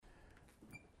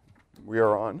We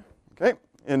are on. Okay.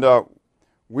 And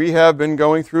we have been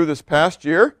going through this past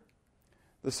year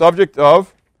the subject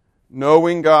of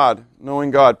knowing God.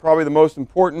 Knowing God. Probably the most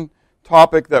important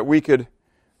topic that we could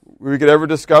ever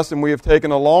discuss, and we have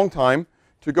taken a long time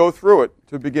to go through it,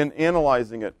 to begin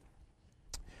analyzing it.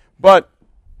 But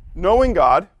knowing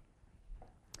God,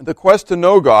 the quest to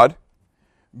know God,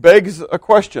 begs a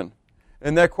question.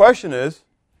 And that question is,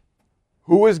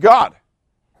 who is God?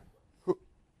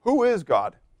 Who is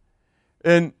God?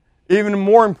 And even a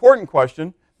more important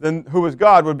question than who is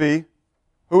God would be,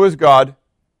 who is God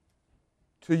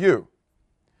to you?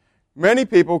 Many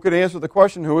people could answer the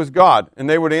question, who is God? And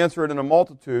they would answer it in a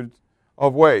multitude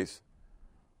of ways.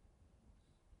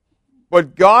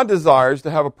 But God desires to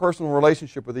have a personal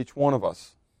relationship with each one of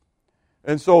us.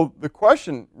 And so the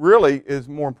question really is,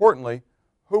 more importantly,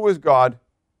 who is God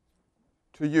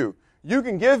to you? You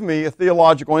can give me a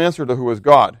theological answer to who is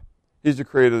God. He's the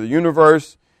creator of the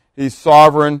universe. He's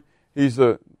sovereign. He's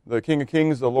the King of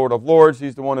Kings, the Lord of Lords.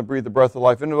 He's the one who breathed the breath of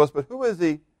life into us. But who is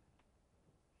He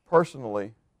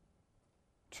personally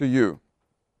to you?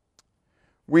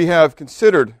 We have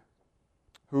considered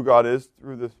who God is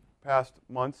through the past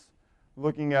months,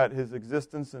 looking at His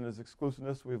existence and His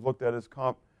exclusiveness. We've looked at His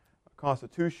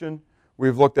constitution.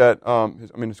 We've looked at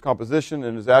His composition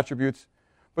and His attributes.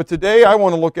 But today I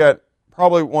want to look at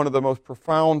probably one of the most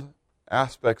profound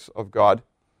aspects of God,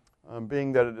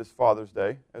 being that it is Father's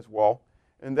Day as well,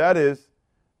 and that is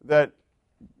that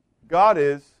God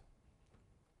is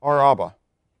our Abba.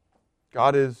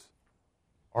 God is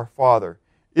our Father.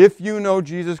 If you know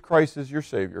Jesus Christ as your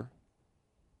Savior,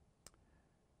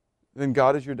 then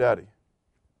God is your daddy.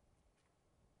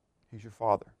 He's your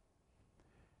Father.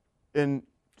 And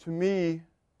to me,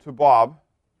 to Bob,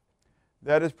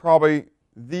 that is probably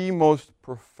the most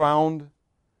profound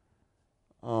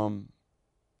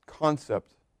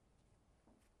concept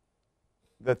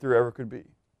that there ever could be.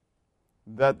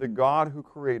 That the God who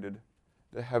created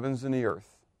the heavens and the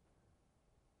earth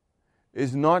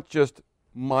is not just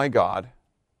my God,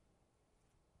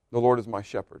 the Lord is my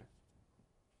shepherd,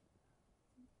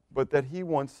 but that He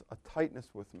wants a tightness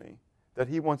with me, that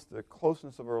He wants the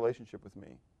closeness of a relationship with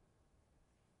me,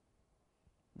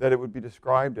 that it would be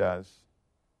described as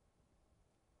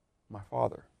my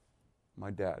Father,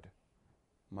 my Dad,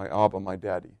 my Abba, my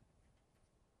Daddy.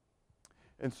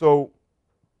 And so,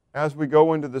 as we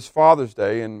go into this Father's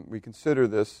Day and we consider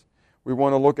this, we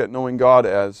want to look at knowing God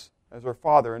as our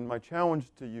Father. And my challenge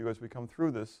to you as we come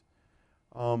through this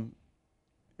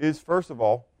is, first of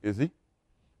all, is He?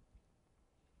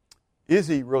 Is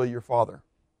He really your Father?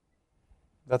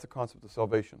 That's a concept of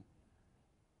salvation.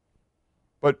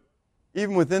 But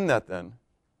even within that then,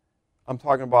 I'm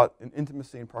talking about an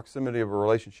intimacy and proximity of a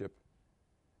relationship.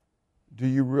 Do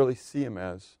you really see Him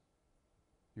as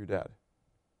your dad?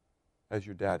 As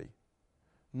your daddy?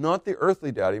 Not the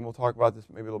earthly daddy, and we'll talk about this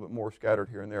maybe a little bit more scattered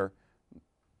here and there.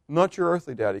 Not your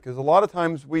earthly daddy, because a lot of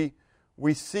times we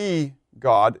see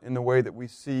God in the way that we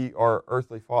see our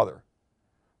earthly father.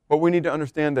 But we need to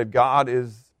understand that God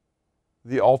is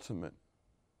the ultimate,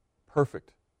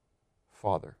 perfect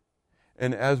Father.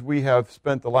 And as we have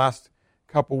spent the last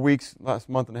couple weeks, last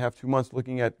month and a half, 2 months,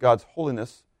 looking at God's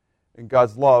holiness and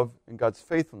God's love and God's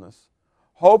faithfulness,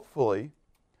 hopefully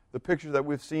the picture that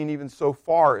we've seen even so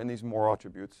far in these moral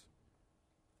attributes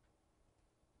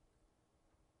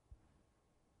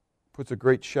puts a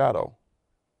great shadow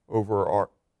over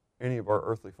any of our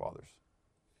earthly fathers.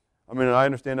 I mean, I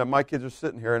understand that my kids are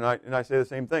sitting here, and I say the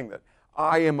same thing, that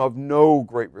I am of no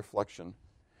great reflection.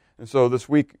 And so this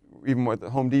week, even at the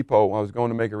Home Depot, I was going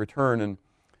to make a return, and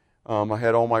I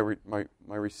had all my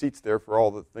receipts there for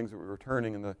all the things that we were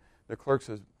returning, and the clerk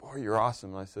says, "Boy, you're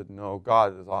awesome." And I said, "No,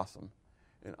 God is awesome,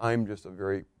 and I'm just a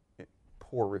very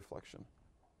poor reflection."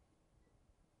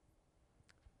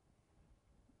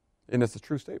 And it's a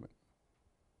true statement.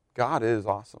 God is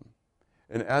awesome.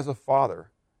 And as a father,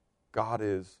 God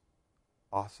is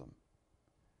awesome.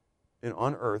 And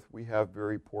on earth, we have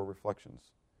very poor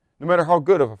reflections. No matter how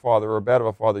good of a father or bad of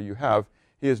a father you have,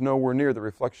 he is nowhere near the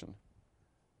reflection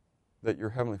that your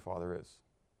Heavenly Father is.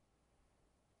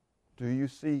 Do you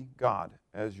see God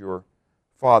as your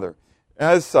Father?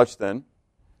 As such, then,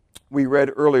 we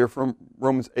read earlier from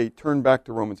Romans 8. Turn back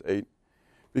to Romans 8.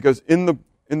 Because in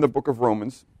the book of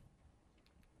Romans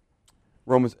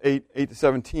 8, 8 to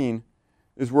 17,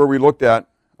 is where we looked at,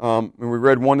 and we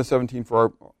read 1 to 17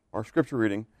 for our scripture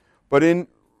reading. But in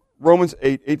Romans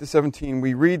 8, 8 to 17,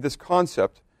 we read this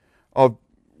concept of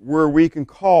where we can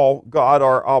call God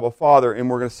our Abba Father, and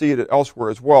we're going to see it elsewhere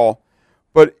as well.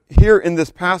 But here in this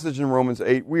passage in Romans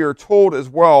 8, we are told as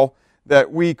well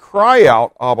that we cry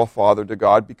out Abba Father to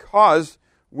God because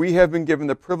we have been given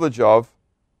the privilege of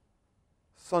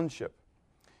sonship.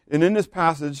 And in this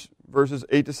passage, verses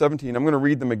 8 to 17, I'm going to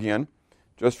read them again,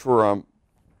 just for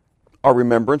our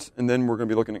remembrance, and then we're going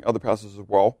to be looking at other passages as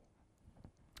well.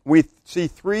 We see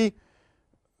three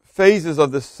phases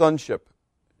of this sonship.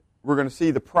 We're going to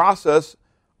see the process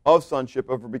of sonship,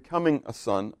 of becoming a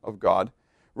son of God.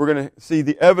 We're going to see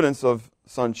the evidence of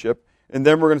sonship, and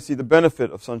then we're going to see the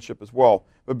benefit of sonship as well.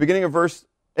 But beginning of verse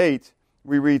 8,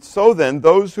 we read, "So then,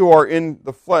 those who are in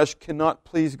the flesh cannot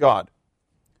please God.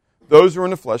 Those who are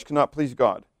in the flesh cannot please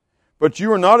God. But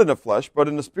you are not in the flesh, but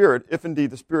in the Spirit, if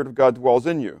indeed the Spirit of God dwells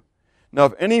in you. Now,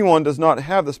 if anyone does not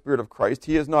have the Spirit of Christ,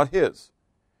 he is not his.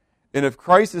 And if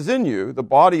Christ is in you, the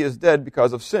body is dead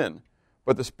because of sin,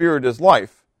 but the Spirit is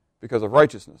life because of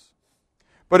righteousness.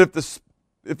 But if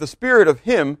the Spirit of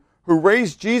him who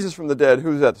raised Jesus from the dead,"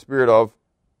 who's that? The Spirit of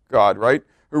God, right?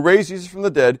 "Who raised Jesus from the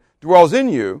dead, dwells in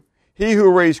you, he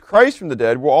who raised Christ from the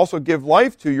dead will also give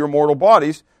life to your mortal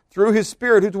bodies through his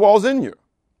Spirit who dwells in you.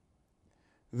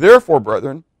 Therefore,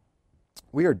 brethren,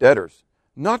 we are debtors,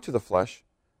 not to the flesh,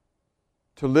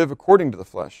 to live according to the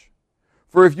flesh.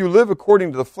 For if you live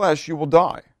according to the flesh, you will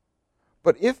die.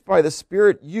 But if by the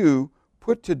Spirit you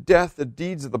put to death the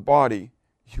deeds of the body,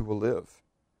 you will live.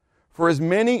 For as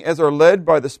many as are led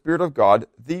by the Spirit of God,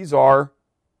 these are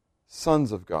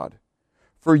sons of God.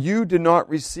 For you did not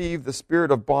receive the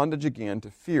spirit of bondage again to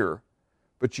fear,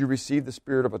 but you received the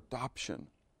Spirit of adoption,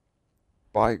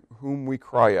 by whom we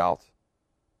cry out,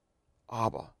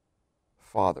 Abba,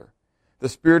 Father. The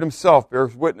Spirit himself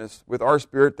bears witness with our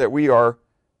spirit that we are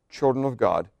children of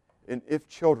God, and if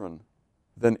children,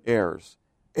 then heirs,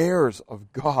 heirs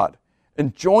of God,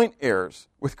 and joint heirs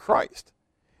with Christ,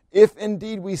 if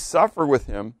indeed we suffer with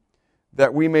him,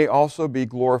 that we may also be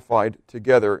glorified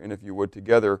together, and if you would,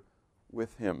 together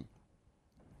with him."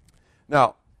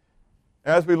 Now,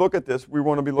 as we look at this, we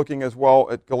want to be looking as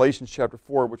well at Galatians chapter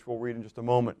 4, which we'll read in just a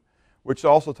moment, which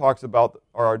also talks about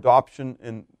our adoption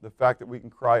and the fact that we can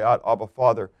cry out, Abba,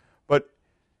 Father. But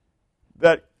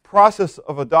that process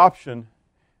of adoption,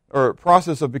 or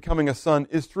process of becoming a son,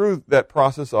 is through that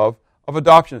process of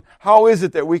adoption. How is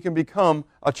it that we can become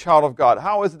a child of God?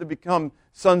 How is it to become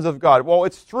sons of God? Well,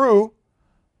 it's through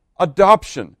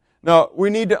adoption. Now, we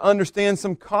need to understand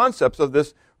some concepts of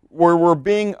this where we're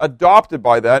being adopted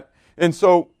by that. And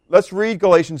so let's read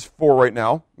Galatians 4 right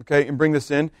now, okay, and bring this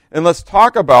in. And let's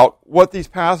talk about what these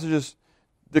passages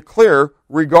declare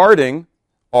regarding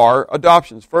our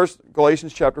adoptions. First,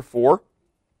 Galatians chapter 4.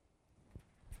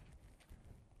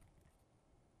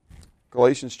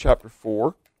 Galatians chapter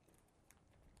 4.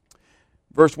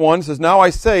 Verse 1 says, "Now I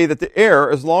say that the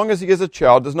heir, as long as he is a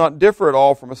child, does not differ at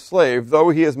all from a slave, though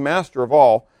he is master of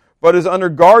all, but is under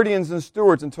guardians and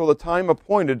stewards until the time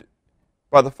appointed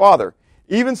by the Father.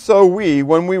 Even so we,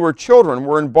 when we were children,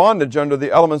 were in bondage under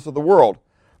the elements of the world.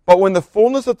 But when the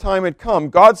fullness of time had come,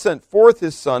 God sent forth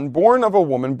his Son, born of a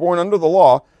woman, born under the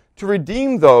law, to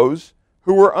redeem those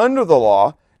who were under the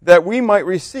law, that we might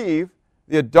receive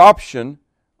the adoption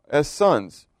as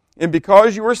sons. And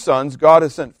because you are sons, God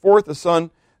has sent forth the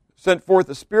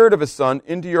Spirit of his Son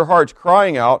into your hearts,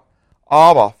 crying out,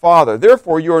 Abba, Father.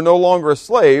 Therefore you are no longer a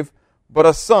slave, but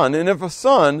a son. And if a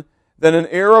son, then an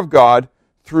heir of God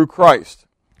through Christ."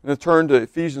 I'm going to turn to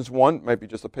Ephesians 1. It might be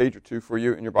just a page or two for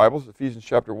you in your Bibles. Ephesians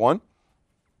chapter 1,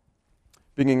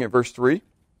 beginning at verse 3. It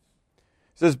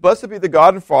says, "Blessed be the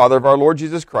God and Father of our Lord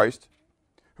Jesus Christ,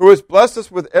 who has blessed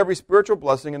us with every spiritual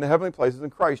blessing in the heavenly places in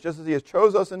Christ, just as he has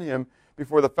chosen us in him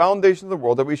before the foundation of the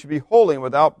world, that we should be holy and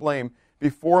without blame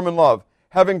before him in love,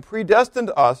 having predestined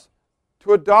us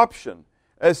to adoption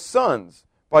as sons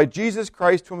by Jesus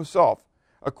Christ to himself,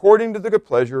 according to the good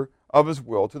pleasure of his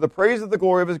will, to the praise of the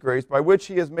glory of his grace, by which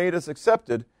he has made us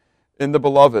accepted in the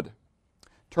beloved."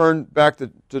 Turn back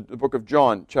to the book of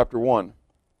John, chapter 1.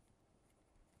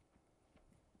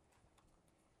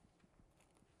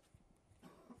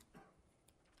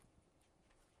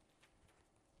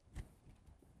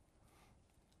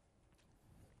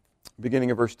 Beginning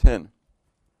of verse 10.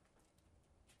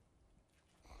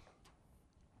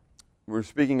 We're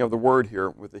speaking of the Word here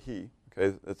with the he.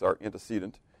 Okay, that's our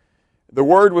antecedent. "The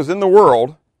Word was in the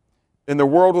world, and the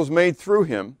world was made through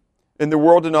him, and the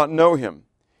world did not know him.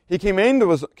 He came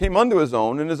unto his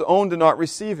own, and his own did not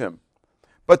receive him.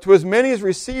 But to as many as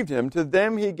received him, to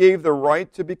them he gave the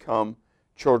right to become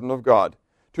children of God,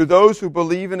 to those who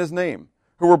believe in his name,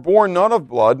 who were born not of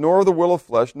blood, nor of the will of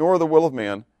flesh, nor of the will of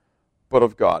man, but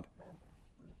of God."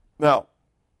 Now,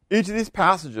 each of these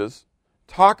passages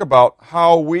talk about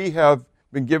how we have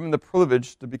been given the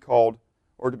privilege to be called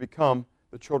or to become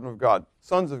the children of God,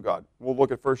 sons of God. We'll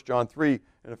look at 1 John 3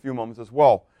 in a few moments as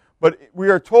well. But we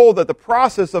are told that the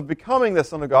process of becoming the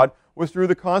son of God was through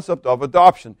the concept of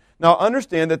adoption. Now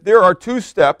understand that there are two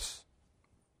steps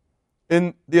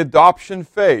in the adoption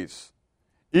phase.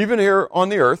 Even here on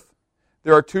the earth,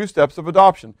 there are two steps of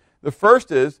adoption. The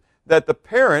first is that the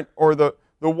parent, or the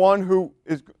one who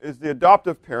is the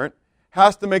adoptive parent,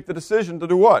 has to make the decision to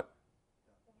do what?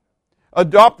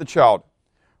 Adopt the child.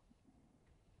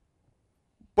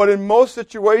 But in most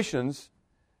situations,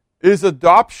 is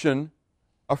adoption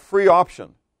a free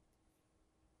option?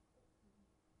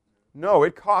 No,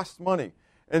 it costs money.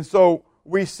 And so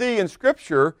we see in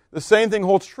Scripture, the same thing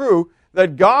holds true,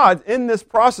 that God, in this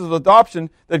process of adoption,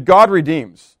 that God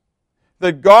redeems.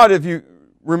 That God, if you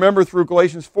remember through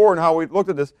Galatians 4 and how we looked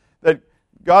at this, that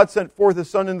God sent forth His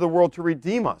Son into the world to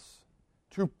redeem us,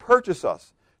 to purchase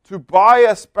us, to buy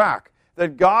us back.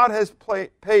 That God has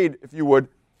paid, if you would,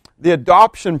 the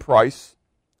adoption price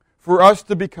for us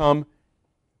to become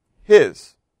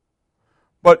His.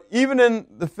 But even in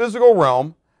the physical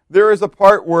realm, there is a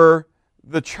part where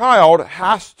the child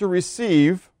has to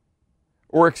receive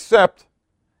or accept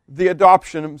the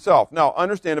adoption himself. Now,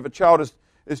 understand, if a child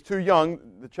is too young,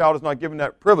 the child is not given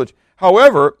that privilege.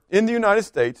 However, in the United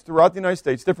States, throughout the United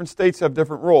States, different states have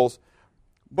different rules,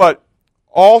 but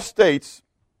all states,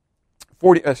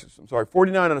 49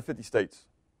 out of 50 states,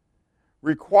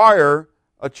 require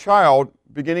a child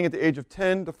beginning at the age of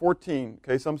 10 to 14.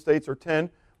 Okay, some states are 10.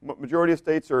 Majority of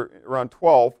states are around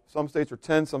 12. Some states are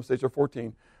 10. Some states are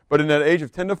 14. But in that age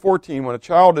of 10 to 14, when a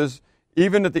child is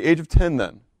even at the age of 10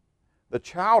 then, the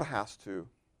child has to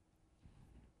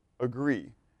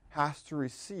agree, has to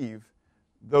receive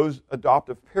those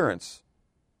adoptive parents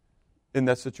in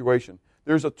that situation.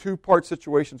 There's a two-part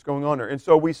situation going on there. And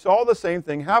so we saw the same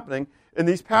thing happening in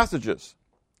these passages.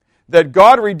 That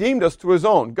God redeemed us to His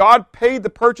own. God paid the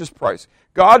purchase price.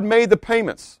 God made the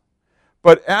payments.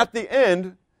 But at the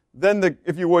end, then,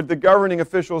 if you would, the governing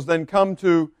officials then come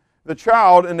to the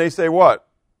child and they say, what?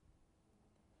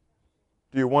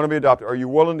 Do you want to be adopted? Are you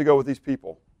willing to go with these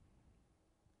people?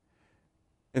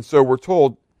 And so we're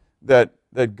told that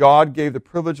God gave the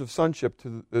privilege of sonship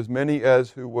to as many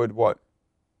as who would what?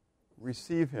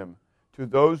 Receive Him. To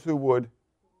those who would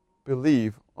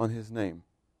believe on His name.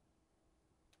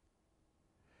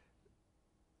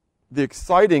 The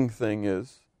exciting thing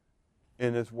is,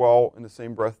 and as well in the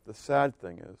same breath, the sad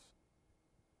thing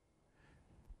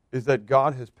is that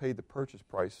God has paid the purchase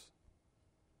price,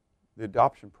 the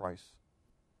adoption price,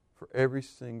 for every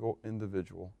single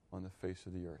individual on the face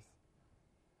of the earth.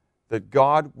 That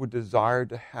God would desire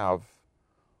to have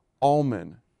all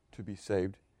men to be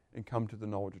saved and come to the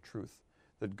knowledge of truth.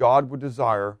 That God would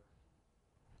desire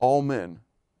all men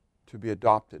to be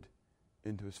adopted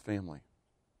into His family.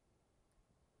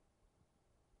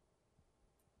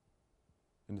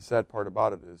 And the sad part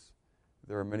about it is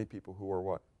there are many people who are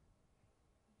what?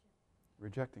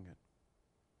 Rejecting it.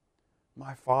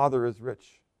 My Father is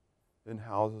rich in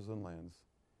houses and lands.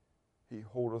 He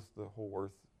holdeth the whole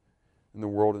earth and the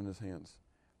world in His hands.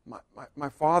 My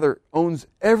Father owns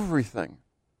everything.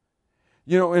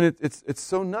 You know, and it's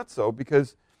so nutso,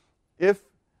 because if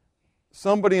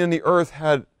somebody in the earth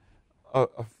had a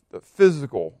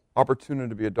physical opportunity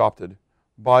to be adopted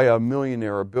by a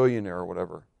millionaire or billionaire or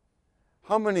whatever,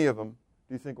 how many of them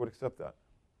do you think would accept that?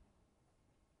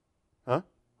 Huh?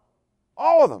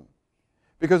 All of them.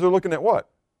 Because they're looking at what?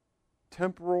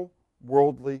 Temporal,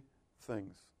 worldly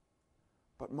things.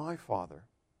 But my Father,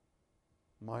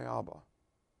 my Abba,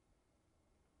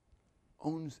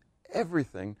 owns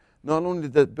everything, not only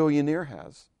that billionaire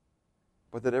has,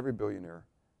 but that every billionaire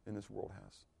in this world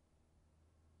has.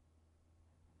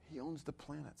 He owns the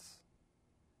planets.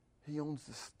 He owns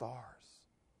the stars.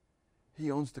 He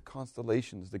owns the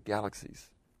constellations, the galaxies.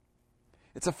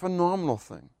 It's a phenomenal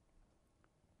thing.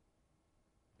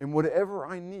 And whatever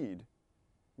I need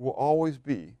will always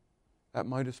be at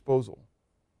my disposal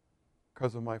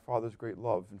because of my Father's great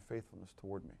love and faithfulness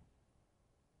toward me.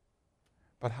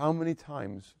 But how many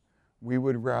times we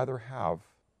would rather have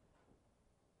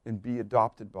and be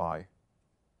adopted by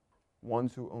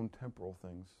ones who own temporal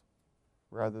things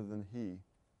rather than He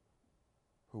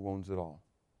who owns it all.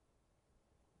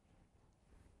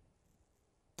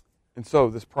 And so,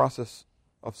 this process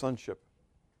of sonship,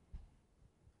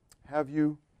 have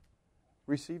you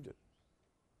received it?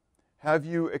 Have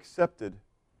you accepted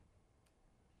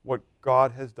what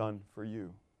God has done for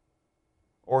you?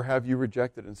 Or have you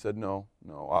rejected and said, no,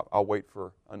 I'll wait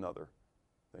for another.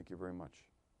 Thank you very much.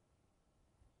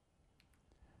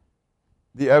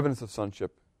 The evidence of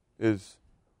sonship is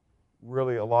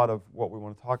really a lot of what we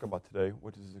want to talk about today,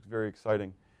 which is very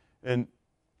exciting. And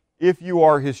if you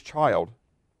are His child,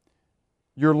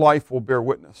 your life will bear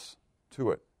witness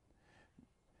to it.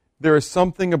 There is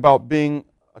something about being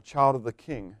a child of the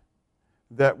King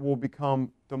that will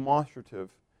become demonstrative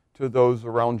to those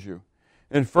around you.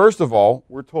 And first of all,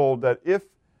 we're told that if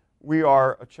we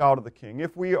are a child of the King,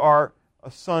 if we are a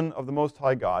son of the Most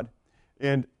High God,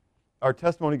 and our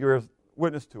testimony bears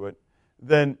witness to it,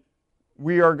 then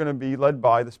we are going to be led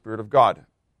by the Spirit of God.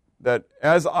 That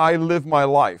as I live my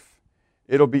life,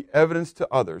 it'll be evidence to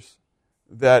others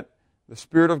that the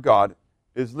Spirit of God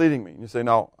is leading me. And you say,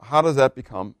 now, how does that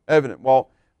become evident? Well,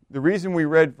 the reason we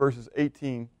read verses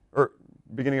 18, or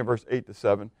beginning of verse 8 to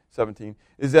 17,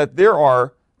 is that there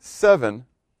are 7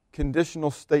 conditional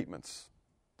statements.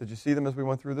 Did you see them as we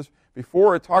went through this?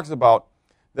 Before, it talks about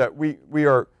that we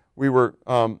were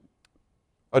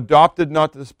adopted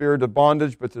not to the spirit of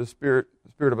bondage, but to the spirit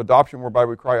of adoption, whereby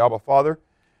we cry, Abba, Father.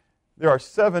 There are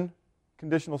 7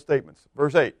 conditional statements.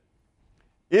 Verse 8,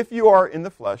 if you are in the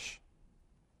flesh,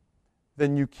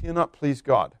 then you cannot please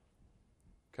God.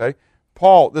 Okay?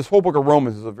 Paul, this whole book of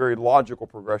Romans is a very logical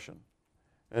progression.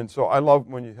 And so I love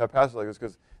when you have passages like this,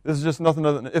 because this is just nothing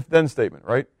other than an if-then statement,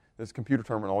 right? This computer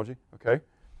terminology, okay?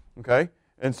 Okay?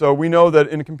 And so we know that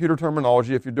in computer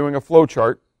terminology, if you're doing a flow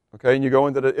chart, okay, and you go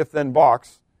into the if-then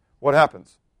box, what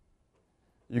happens?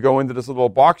 You go into this little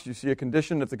box, you see a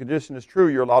condition. If the condition is true,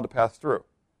 you're allowed to pass through,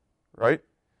 right?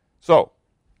 So,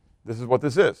 this is what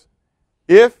this is.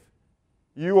 If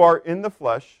you are in the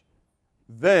flesh,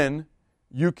 then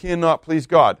you cannot please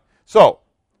God. So,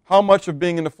 how much of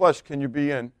being in the flesh can you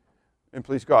be in and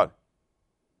please God?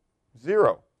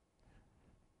 0.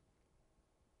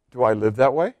 Do I live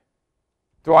that way?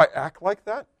 Do I act like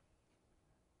that?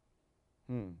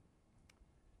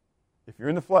 If you're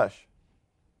in the flesh,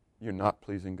 you're not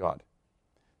pleasing God.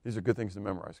 These are good things to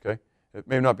memorize, okay? It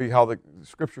may not be how the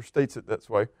Scripture states it that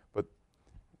way, but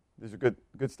these are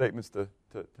good statements to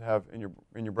have in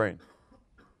your brain.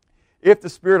 If the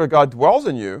Spirit of God dwells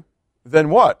in you, then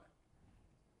what?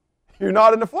 You're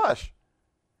not in the flesh.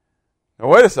 Now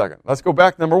wait a second. Let's go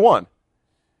back to number 1.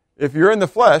 If you're in the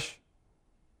flesh,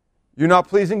 you're not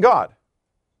pleasing God.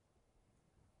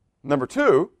 Number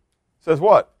 2 says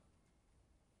what?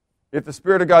 If the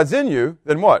Spirit of God's in you,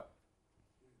 then what?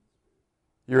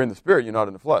 You're in the Spirit, you're not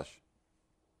in the flesh.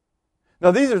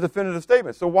 Now these are definitive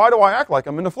statements. So why do I act like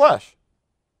I'm in the flesh?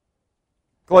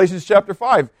 Galatians chapter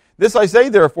 5. This I say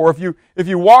therefore, if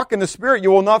you walk in the Spirit,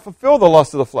 you will not fulfill the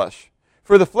lust of the flesh.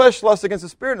 For the flesh lusts against the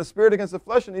Spirit, and the Spirit against the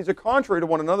flesh, and these are contrary to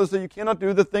one another, so you cannot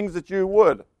do the things that you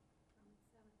would.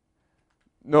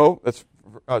 No, it's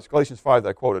Galatians 5 that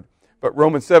I quoted. But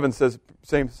Romans 7 says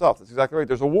same stuff. That's exactly right.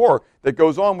 There's a war that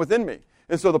goes on within me.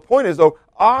 And so the point is, though,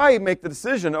 I make the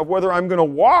decision of whether I'm going to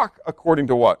walk according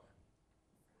to what?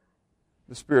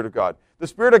 The Spirit of God. The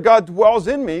Spirit of God dwells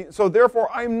in me, so therefore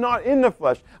I'm not in the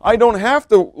flesh. I don't have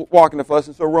to walk in the flesh.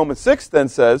 And so Romans 6 then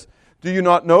says, do you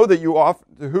not know that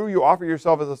to who you offer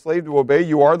yourself as a slave to obey,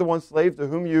 you are the one slave to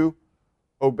whom you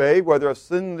obey, whether of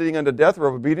sin leading unto death or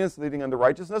of obedience leading unto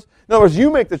righteousness? In other words, you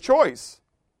make the choice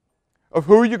of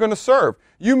who you're going to serve.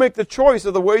 You make the choice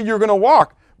of the way you're going to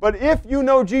walk. But if you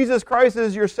know Jesus Christ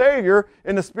as your Savior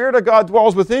and the Spirit of God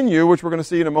dwells within you, which we're going to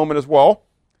see in a moment as well,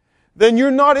 then you're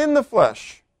not in the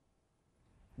flesh.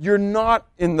 You're not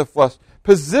in the flesh.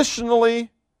 Positionally,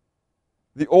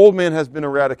 the old man has been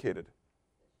eradicated.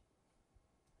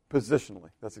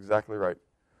 Positionally. That's exactly right.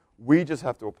 We just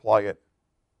have to apply it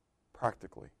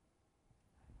practically.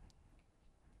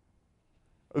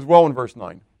 As well in verse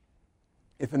 9.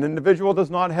 If an individual does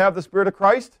not have the Spirit of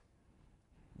Christ,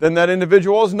 then that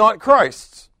individual is not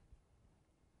Christ's.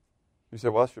 You say,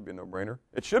 well, that should be a no-brainer.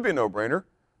 It should be a no-brainer,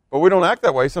 but we don't act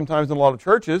that way sometimes in a lot of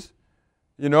churches.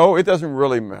 You know, it doesn't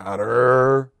really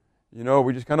matter. You know,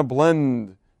 we just kind of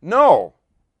blend. No.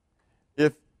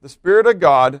 If the Spirit of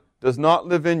God does not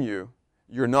live in you,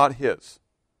 you're not His.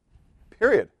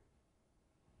 Period.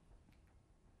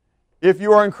 If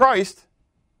you are in Christ,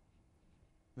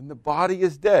 then the body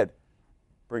is dead.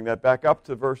 Bring that back up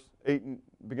to verse 8,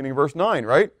 beginning of verse 9,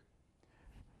 right?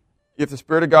 If the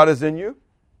Spirit of God is in you,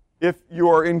 if you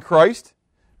are in Christ,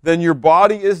 then your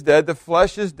body is dead, the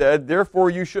flesh is dead, therefore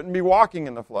you shouldn't be walking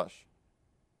in the flesh.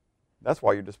 That's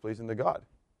why you're displeasing to God.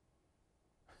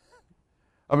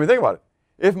 I mean, think about it.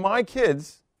 If my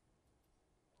kids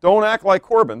don't act like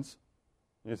Corbins,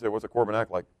 you say, what's a Corbin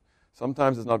act like?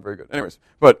 Sometimes it's not very good. Anyways,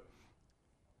 but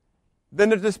then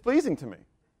they're displeasing to me.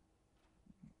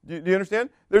 Do you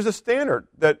understand? There's a standard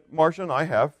that Marcia and I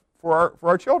have for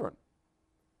our children.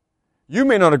 You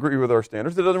may not agree with our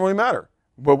standards. It doesn't really matter.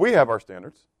 But we have our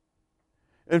standards.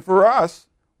 And for us,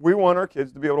 we want our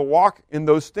kids to be able to walk in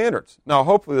those standards. Now,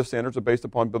 hopefully the standards are based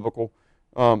upon biblical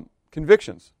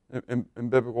convictions in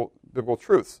biblical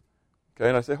truths. Okay,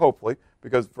 and I say hopefully,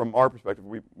 because from our perspective,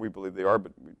 we believe they are,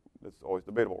 but that's always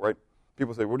debatable, right?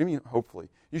 People say, what do you mean hopefully?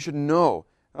 You should know.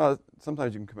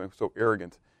 Sometimes you can come so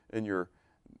arrogant in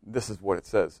this is what it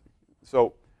says.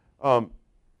 So,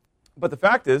 but the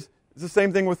fact is, it's the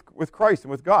same thing with Christ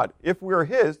and with God. If we are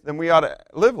His, then we ought to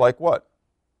live like what?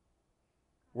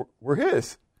 We're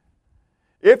His.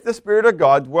 If the Spirit of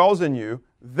God dwells in you,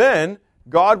 then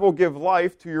God will give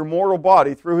life to your mortal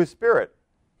body through His Spirit.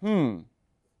 Where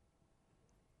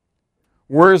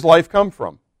does life come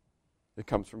from? It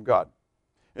comes from God.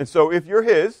 And so if you're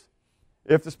His,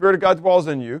 if the Spirit of God dwells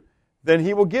in you, then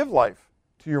He will give life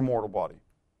to your mortal body.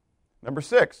 Number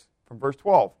 6, from verse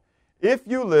 12. If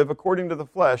you live according to the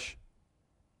flesh,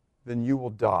 then you will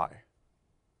die.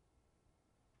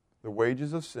 The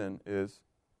wages of sin is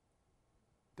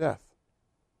death.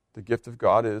 The gift of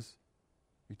God is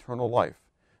eternal life.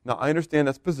 Now, I understand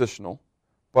that's positional,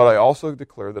 but I also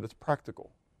declare that it's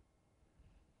practical.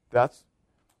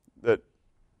 And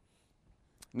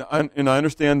I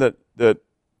understand that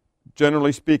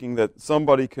generally speaking, that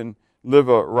somebody can live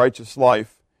a righteous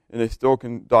life and they still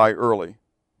can die early.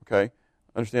 Okay?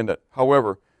 I understand that.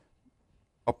 However,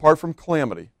 apart from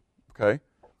calamity, okay,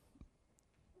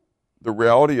 the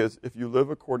reality is if you live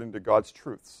according to God's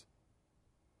truths,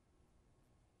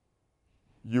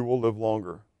 you will live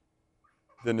longer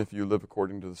than if you live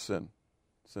according to the sin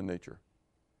nature.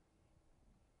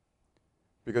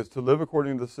 Because to live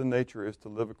according to the sin nature is to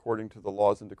live according to the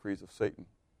laws and decrees of Satan.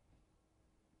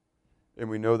 And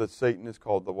we know that Satan is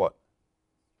called the what?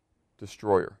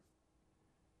 Destroyer.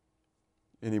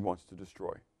 And he wants to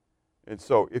destroy. And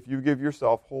so if you give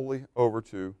yourself wholly over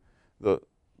to the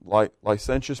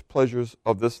licentious pleasures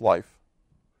of this life,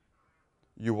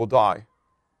 you will die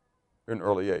in an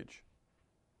early age.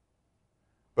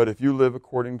 But if you live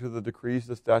according to the decrees,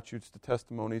 the statutes, the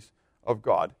testimonies of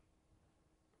God,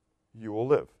 you will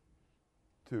live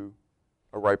to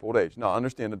a ripe old age. Now,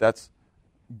 understand that that's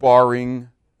barring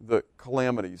the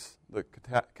calamities, the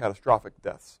catastrophic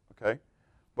deaths, okay?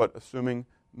 But assuming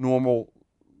normal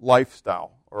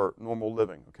lifestyle or normal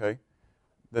living, okay?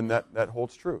 Then that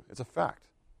holds true. It's a fact.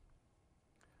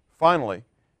 Finally,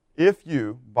 if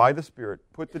you, by the Spirit,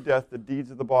 put to death the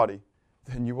deeds of the body,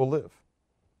 then you will live.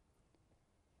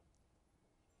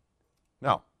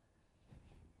 Now,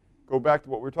 go back to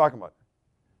what we were talking about.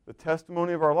 The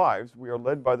testimony of our lives, we are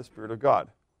led by the Spirit of God.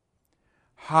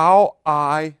 How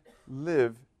I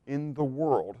live in the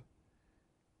world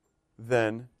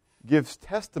then gives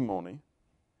testimony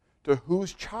to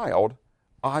whose child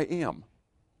I am.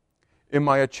 Am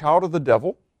I a child of the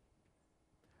devil,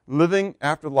 living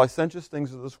after the licentious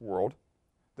things of this world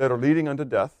that are leading unto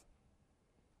death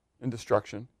and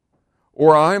destruction?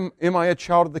 Or am I a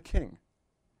child of the King,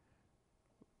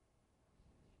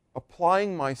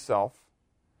 applying myself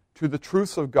to the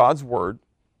truths of God's Word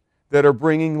that are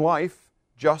bringing life,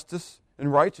 justice,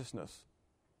 and righteousness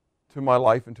to my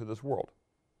life and to this world?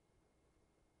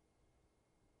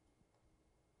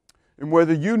 And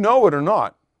whether you know it or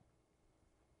not,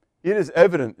 it is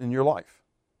evident in your life.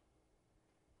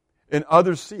 And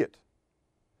others see it.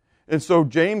 And so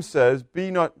James says, be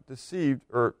not deceived,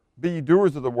 or be ye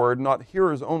doers of the word, not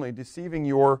hearers only, deceiving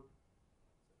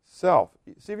yourself.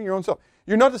 Deceiving your own self.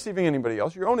 You're not deceiving anybody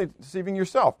else. You're only deceiving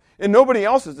yourself. And nobody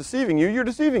else is deceiving you. You're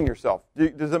deceiving yourself.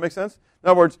 Does that make sense? In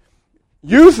other words,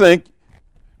 you think,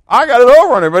 I got it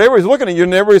over on everybody. Everybody's looking at you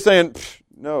and everybody's saying,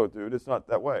 no, dude, it's not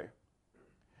that way.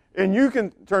 And you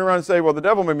can turn around and say, well, the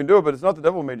devil made me do it, but it's not the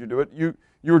devil who made you do it. You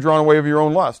were drawn away of your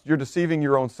own lust. You're deceiving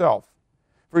your own self.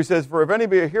 For he says, for if any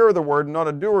be a hearer of the word and not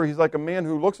a doer, he's like a man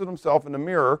who looks at himself in the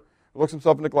mirror, looks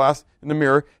himself in the glass in the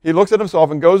mirror. He looks at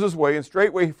himself and goes his way, and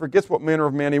straightway he forgets what manner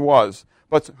of man he was.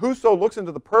 But whoso looks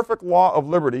into the perfect law of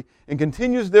liberty and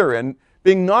continues therein,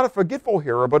 being not a forgetful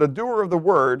hearer, but a doer of the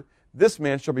word, this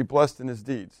man shall be blessed in his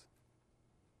deeds.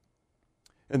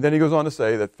 And then he goes on to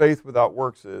say that faith without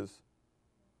works is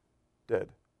dead.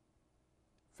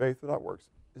 Faith without works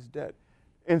is dead.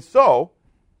 And so,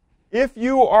 if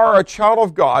you are a child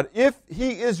of God, if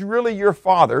He is really your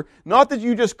Father, not that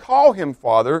you just call Him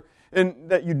Father and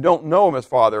that you don't know Him as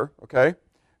Father, okay?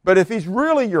 But if He's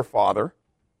really your Father,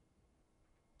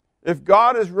 if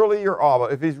God is really your Abba,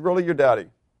 if He's really your Daddy,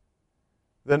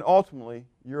 then ultimately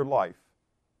your life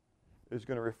is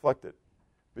going to reflect it.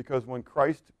 Because when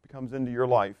Christ comes into your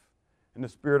life and the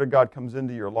Spirit of God comes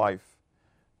into your life,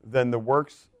 then the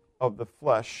works of the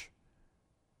flesh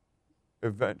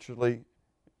eventually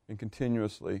and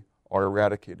continuously are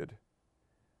eradicated.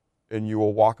 And you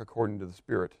will walk according to the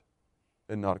Spirit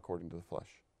and not according to the flesh.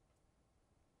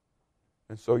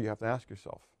 And so you have to ask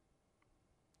yourself,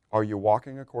 Are you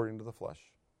walking according to the flesh?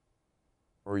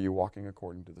 Or are you walking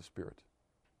according to the Spirit?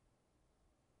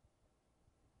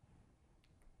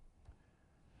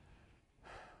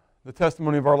 The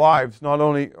testimony of our lives, not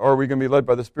only are we going to be led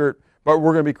by the Spirit, but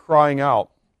we're going to be crying out,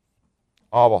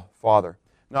 Abba, Father.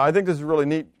 Now, I think this is really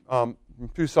neat from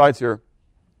two sides here.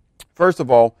 First of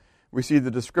all, we see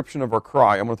the description of our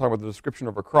cry. I'm going to talk about the description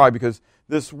of our cry because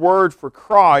this word for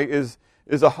cry is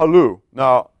a halu.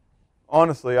 Now,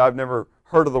 honestly, I've never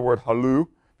heard of the word halu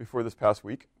before this past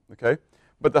week. Okay,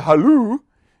 but the halu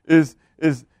is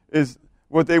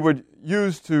what they would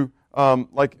use to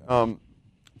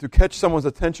catch someone's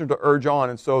attention, to urge on,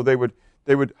 and so they would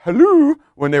halloo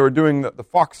when they were doing the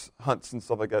fox hunts and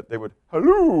stuff like that. They would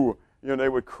halloo, they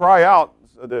would cry out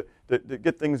to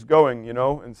get things going,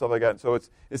 and stuff like that. And so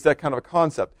it's that kind of a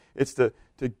concept. It's to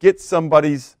get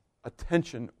somebody's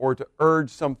attention or to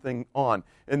urge something on.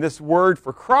 And this word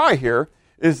for cry here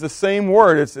is the same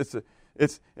word.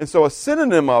 And so a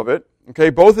synonym of it, okay,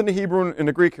 both in the Hebrew and in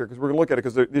the Greek here, because we're going to look at it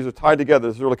because these are tied together.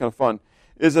 This is really kind of fun.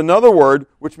 Is another word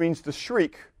which means to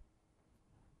shriek.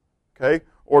 Okay,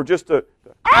 or just a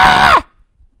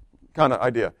kind of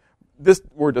idea. This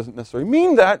word doesn't necessarily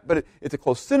mean that, but it's a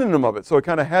close synonym of it. So it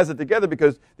kind of has it together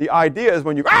because the idea is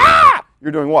when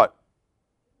you're doing what?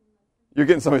 You're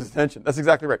getting somebody's attention. That's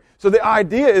exactly right. So the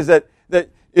idea is that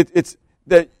it's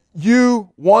that you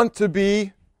want to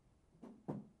be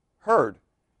heard.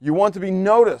 You want to be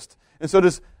noticed. And so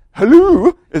this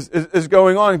halloo is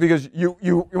going on because you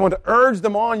want to urge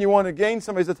them on. You want to gain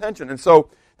somebody's attention. And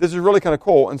so this is really kind of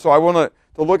cool. And so I want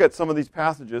to look at some of these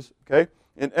passages, okay?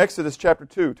 In Exodus chapter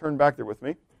 2, turn back there with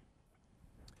me.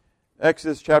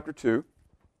 Exodus chapter 2,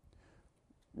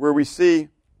 where we see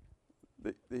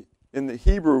in the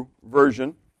Hebrew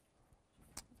version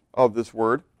of this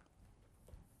word,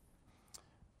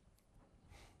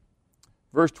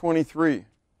 verse 23.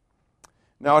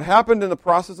 Now it happened in the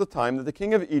process of time that the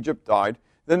king of Egypt died.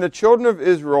 Then the children of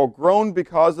Israel groaned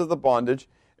because of the bondage,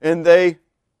 and they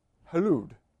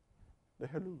hallooed.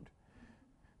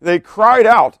 They cried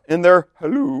out, and their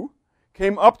halloo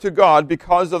came up to God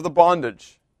because of the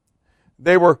bondage.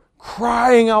 They were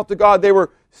crying out to God. They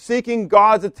were seeking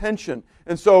God's attention.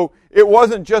 And so it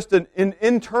wasn't just an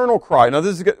internal cry. Now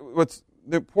this is what's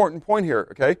the important point here,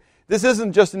 okay? This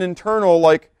isn't just an internal,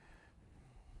 like,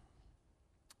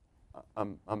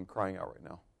 I'm crying out right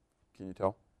now. Can you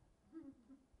tell?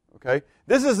 Okay?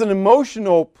 This is an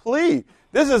emotional plea.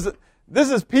 This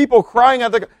is people crying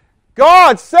out to God.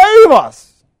 God, save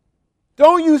us!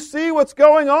 Don't you see what's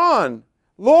going on?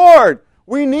 Lord,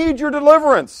 we need your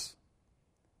deliverance.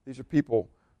 These are people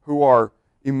who are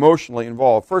emotionally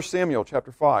involved. 1 Samuel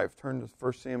chapter 5. Turn to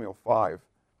 1 Samuel 5.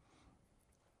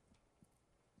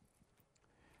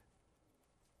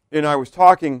 And I was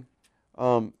talking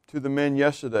to the men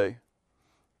yesterday,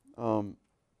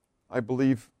 I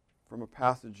believe from a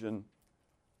passage in,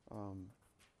 it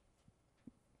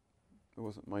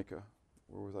wasn't Micah.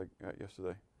 Where was I at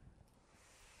yesterday?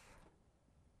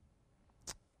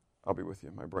 I'll be with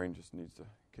you. My brain just needs to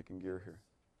kick in gear here.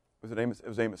 Was it Amos? It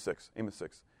was Amos 6. Amos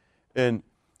 6. And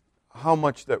how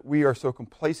much that we are so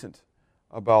complacent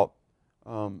about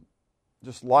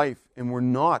just life, and we're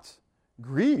not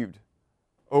grieved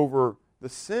over the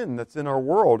sin that's in our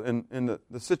world and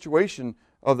the situation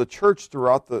of the church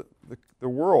throughout the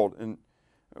world. And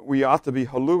we ought to be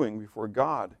hallooing before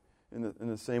God in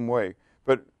the same way.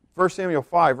 But 1 Samuel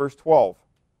 5, verse 12,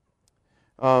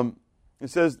 it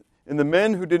says, and the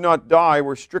men who did not die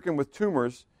were stricken with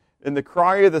tumors, and the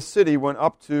cry of the city went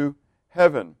up to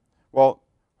heaven. Well,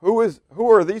 who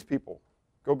are these people?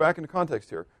 Go back into context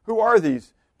here. Who are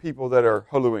these people that are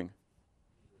hallooing?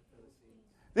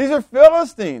 These are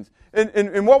Philistines.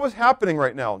 And what was happening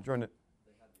right now during it?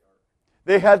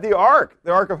 They had the ark.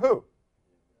 The ark of who?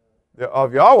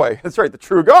 Of Yahweh. That's right, the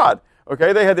true God.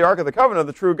 Okay, they had the ark of the covenant of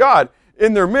the true God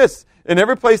in their midst. In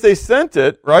every place they sent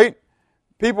it, right,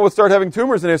 people would start having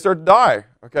tumors and they start to die.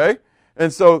 Okay?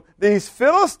 And so these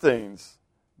Philistines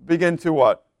begin to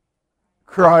what?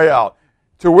 Cry out.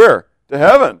 To where? To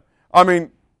heaven. I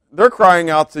mean, they're crying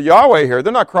out to Yahweh here.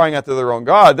 They're not crying out to their own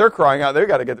God. They're crying out, they've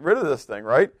got to get rid of this thing,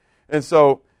 right? And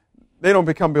so they don't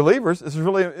become believers.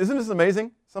 Isn't this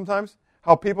amazing sometimes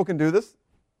how people can do this?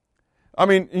 I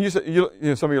mean, some of you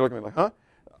are looking at me like, huh?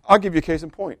 I'll give you a case in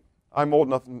point. I'm old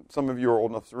enough, and some of you are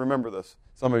old enough to remember this.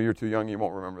 Some of you are too young, you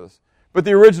won't remember this. But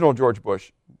the original George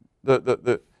Bush,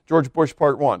 the George Bush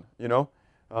Part 1,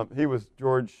 he was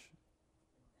George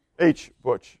H.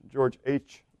 Bush. George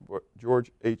H.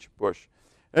 Bush.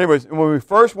 Anyways, and when we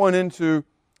first went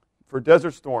for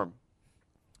Desert Storm,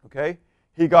 okay,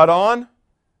 he got on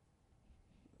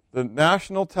the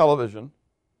national television,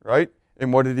 right?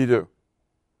 And what did he do?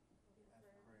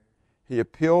 He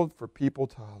appealed for people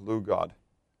to halloo God,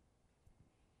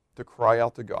 to cry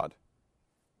out to God,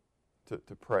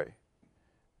 to pray,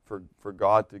 for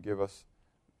God to give us.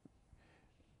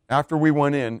 After we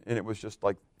went in, and it was just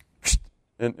like,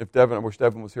 and if Devin, I wish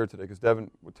Devin was here today, because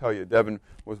Devin would tell you, Devin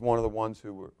was one of the ones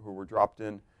who were dropped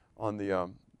in on the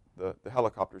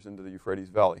helicopters into the Euphrates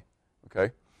Valley,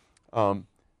 okay,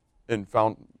 and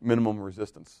found minimum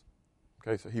resistance.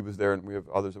 Okay, so he was there, and we have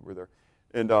others that were there.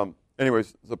 And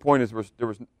anyways, the point is there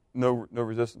was no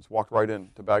resistance. Walked right in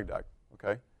to Baghdad.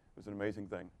 Okay, it was an amazing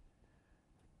thing.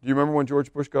 Do you remember when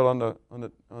George Bush got on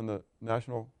the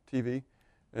national TV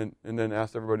and then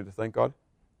asked everybody to thank God?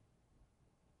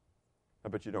 I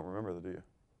bet you don't remember that, do you?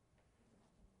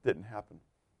 Didn't happen.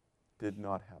 Did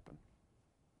not happen.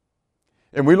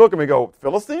 And we look and we go,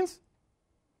 Philistines?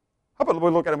 How about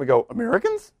we look at it and we go,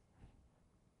 Americans?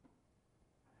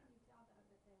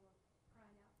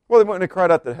 Well, they went and they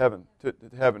cried out to heaven, to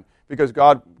heaven, because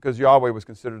Yahweh was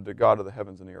considered the God of the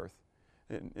heavens and the earth.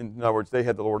 In other words, they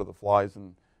had the Lord of the flies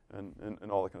and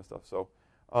all that kind of stuff. So,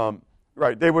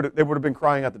 right, they would have been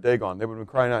crying out to Dagon. They would have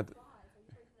been crying out.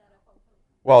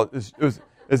 Well, it was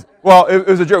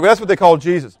a joke. That's what they called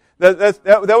Jesus.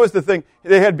 That was the thing.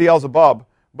 They had Beelzebub,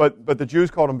 but the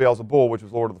Jews called him Beelzebul, which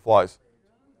was Lord of the Flies.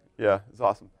 Yeah, it's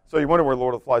awesome. So you wonder where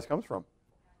Lord of the Flies comes from.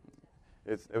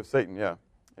 It was Satan. Yeah.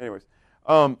 Anyways,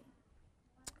 but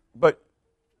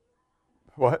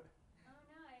what? Oh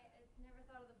no, I never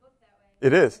thought of the book that way.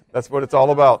 It is. That's what it's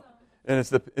all about. And it's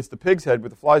the pig's head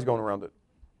with the flies going around it.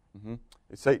 Mm-hmm.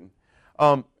 It's Satan.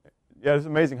 Yeah, it's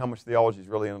amazing how much theology is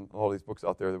really in all these books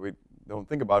out there that we don't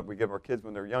think about. We give our kids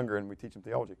when they're younger and we teach them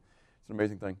theology. It's an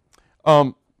amazing thing.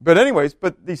 But anyways,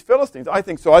 these Philistines, I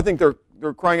think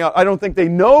they're crying out. I don't think they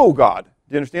know God.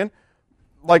 Do you understand?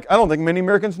 Like, I don't think many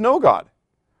Americans know God.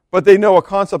 But they know a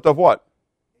concept of what?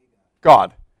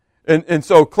 God. And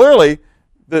so clearly,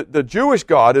 the Jewish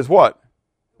God is what?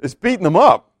 Is beating them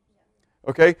up.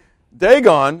 Okay?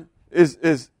 Dagon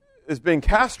is being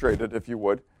castrated, if you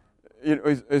would. You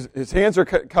know, his hands are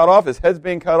cut off, his head's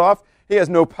being cut off. He has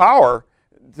no power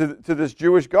to this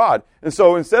Jewish God. And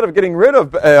so instead of getting rid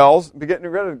of Baals, getting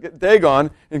rid of Dagon,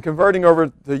 and converting over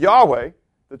to Yahweh,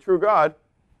 the true God,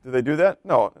 do they do that?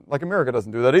 No, like America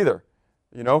doesn't do that either.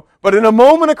 You know? But in a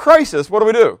moment of crisis,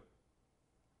 what do?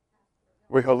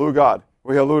 We halloo God.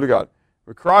 We halloo to God.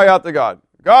 We cry out to God.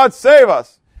 God, save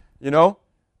us! You know?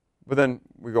 But then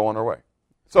we go on our way.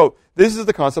 So this is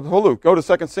the concept of halloo. Go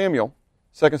to 2 Samuel.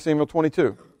 2 Samuel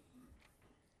 22.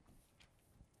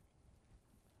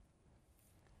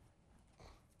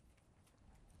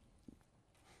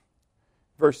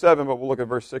 Verse 7, but we'll look at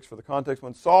verse 6 for the context.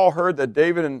 When Saul heard that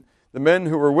David and the men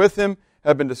who were with him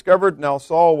had been discovered, now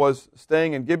Saul was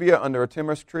staying in Gibeah under a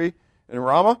tamarisk tree in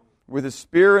Ramah, with his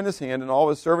spear in his hand and all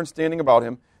his servants standing about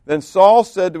him. Then Saul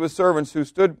said to his servants who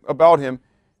stood about him,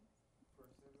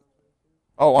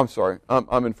 oh, I'm sorry.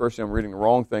 I'm in 1 Samuel. I'm reading the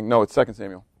wrong thing. No, it's 2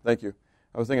 Samuel. Thank you.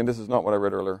 I was thinking this is not what I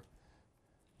read earlier.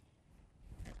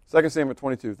 2 Samuel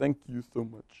 22. Thank you so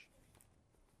much.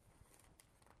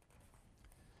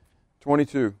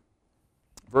 22.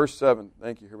 Verse 7.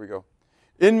 Thank you. Here we go.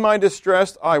 In my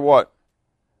distress, I what?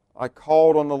 I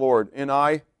called on the Lord, and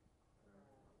I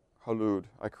hallooed.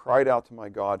 I cried out to my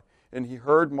God, and he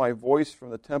heard my voice from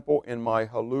the temple, and my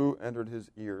halloo entered his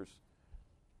ears.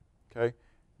 Okay?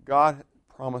 God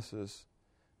promises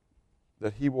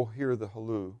that he will hear the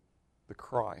halloo, the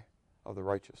cry of the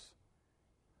righteous.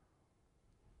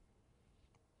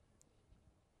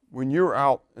 When you're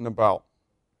out and about,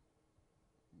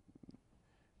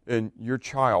 and your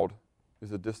child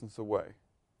is a distance away,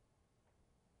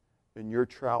 and your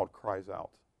child cries out,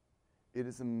 it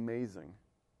is amazing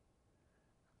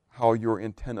how your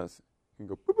antennas can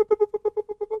go. Boop, boop, boop, boop, boop,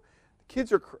 boop, boop. The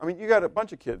kids are, you got a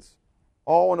bunch of kids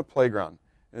all in a playground,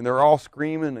 and they're all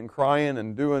screaming and crying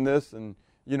and doing this, and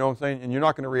you know what I'm saying? And you're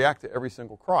not going to react to every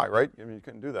single cry, right? You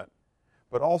couldn't do that.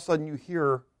 But all of a sudden you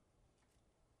hear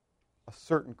a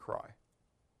certain cry,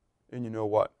 and you know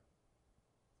what?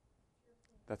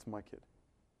 That's my kid.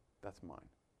 That's mine.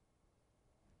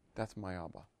 That's my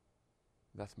Abba.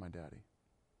 That's my daddy.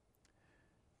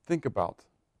 Think about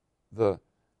the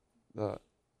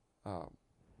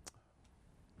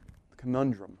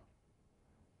conundrum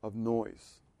of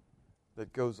noise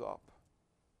that goes up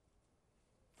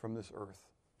from this earth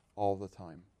all the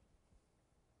time.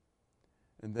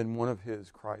 And then one of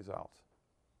his cries out.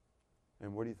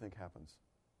 And what do you think happens?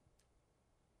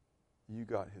 You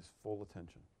got his full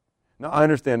attention. Now, I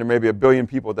understand there may be 1 billion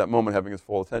people at that moment having his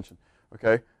full attention,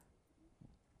 okay?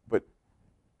 But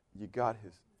you got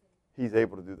he's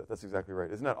able to do that. That's exactly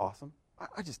right. Isn't that awesome?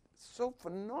 I just, it's so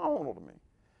phenomenal to me.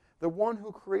 The one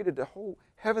who created the whole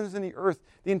heavens and the earth,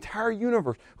 the entire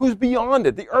universe, who's beyond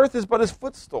it. The earth is but his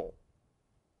footstool.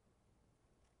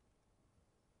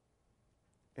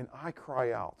 And I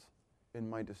cry out in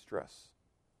my distress,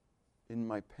 in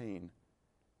my pain,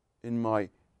 in my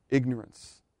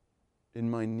ignorance, in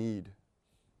my need,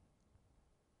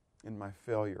 in my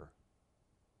failure.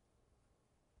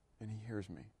 And he hears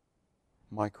me.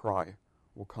 My cry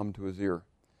will come to his ear.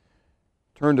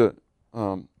 Turn to,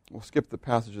 we'll skip the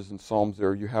passages in Psalms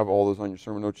there. You have all those on your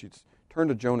sermon note sheets. Turn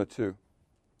to Jonah 2.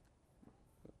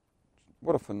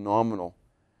 What a phenomenal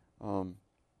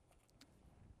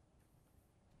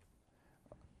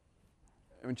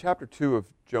chapter 2 of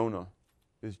Jonah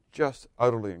is just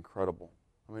utterly incredible.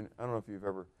 I mean, I don't know if you've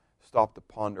ever stopped to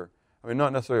ponder. I mean,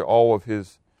 not necessarily all of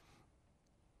his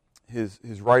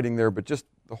writing there, but just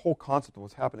the whole concept of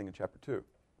what's happening in chapter 2.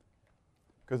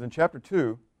 Because in chapter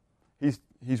 2, he's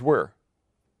where?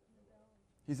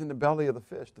 He's in the belly of the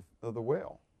fish, of the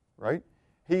whale, right?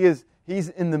 He's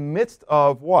in the midst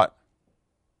of what?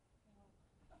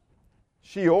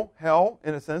 Sheol, hell,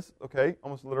 in a sense, okay,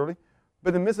 almost literally.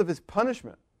 But in the midst of his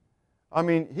punishment. I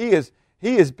mean, he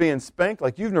is being spanked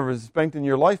like you've never been spanked in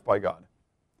your life by God.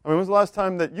 I mean, when was the last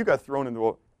time that you got thrown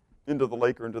into the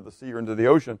lake or into the sea or into the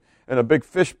ocean and a big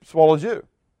fish swallowed you?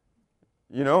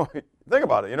 You know, think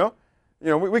about it, you know. You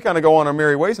know, we kind of go on our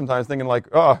merry way sometimes thinking like,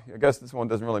 oh, I guess this one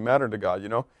doesn't really matter to God, you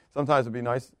know. Sometimes it'd be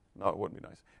nice. No, it wouldn't be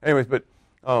nice. Anyways, but,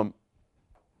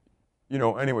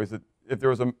 if there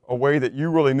was a way that you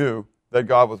really knew that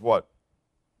God was what?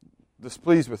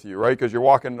 Displeased with you, right? Because you're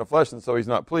walking in the flesh, and so he's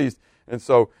not pleased. And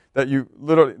so that you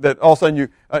literally, that all of a sudden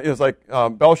it's like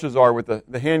Belshazzar with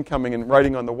the hand coming and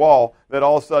writing on the wall, that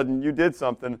all of a sudden you did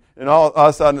something, and all of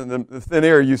a sudden in the thin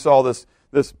air you saw this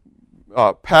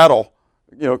paddle,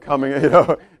 coming, in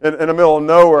the middle of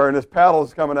nowhere, and this paddle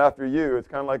is coming after you. It's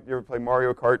kind of like you ever play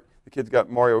Mario Kart. The kids got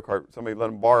Mario Kart. Somebody let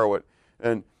them borrow it.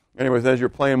 And anyways, as you're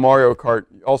playing Mario Kart,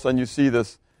 all of a sudden you see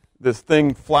this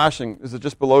thing flashing. Is it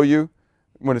just below you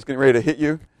when it's getting ready to hit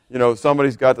you?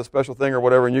 Somebody's got the special thing or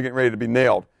whatever, and you're getting ready to be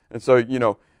nailed. And so, it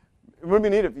would be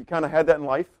neat if you kind of had that in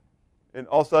life, and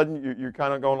all of a sudden you're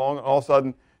kind of going along, and all of a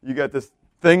sudden you got this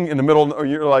thing in the middle,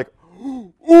 and you're like,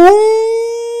 ooh,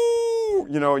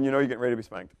 and you're getting ready to be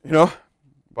spanked,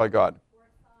 by God.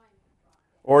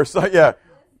 Or yeah.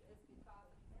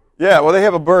 Yeah, well, they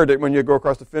have a bird that when you go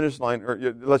across the finish line, or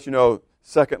it lets you know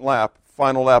second lap,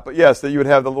 final lap. But yes, that you would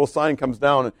have the little sign comes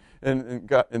down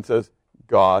and says,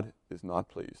 God is not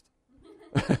pleased.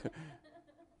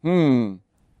 And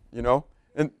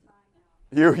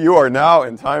you are now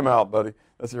in timeout, buddy.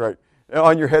 That's right.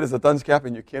 On your head is a dunce cap,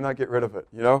 and you cannot get rid of it.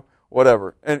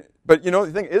 Whatever. But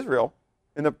the thing, Israel,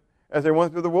 as they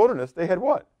went through the wilderness, they had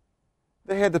what?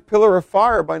 They had the pillar of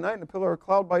fire by night and the pillar of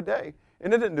cloud by day,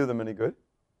 and it didn't do them any good.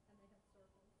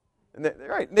 And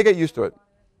they got used to it.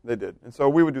 They did. And so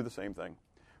we would do the same thing.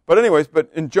 But anyways,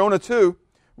 in Jonah 2,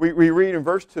 we read in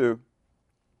verse 2,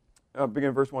 beginning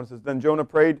in verse 1, it says, Then Jonah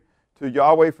prayed to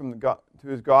Yahweh to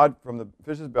his God from the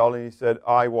fish's belly, and he said,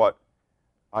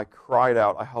 I cried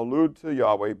out, I hallooed to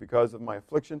Yahweh because of my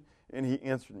affliction, and he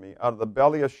answered me. Out of the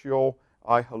belly of Sheol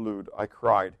I hallooed, I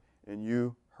cried, and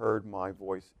you heard my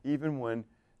voice. Even when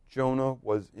Jonah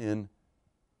was in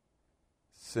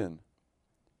sin.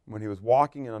 When he was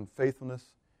walking in unfaithfulness,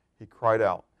 he cried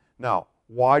out. Now,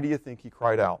 why do you think he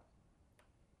cried out?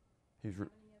 He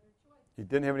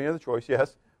didn't have any other choice,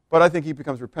 yes. But I think he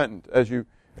becomes repentant. As you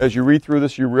read through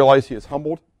this, you realize he is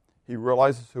humbled. He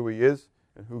realizes who he is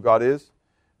and who God is.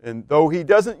 And though he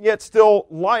doesn't yet still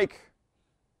like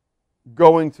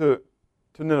going to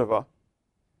Nineveh,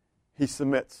 he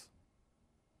submits.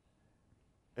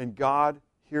 And God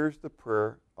hears the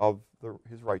prayer of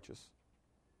his righteous.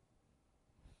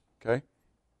 Okay?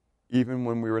 Even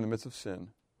when we are in the midst of sin.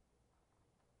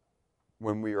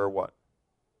 When we are what?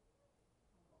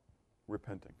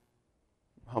 Repenting.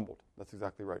 Humbled. That's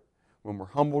exactly right. When we're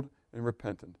humbled and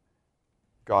repentant,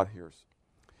 God hears.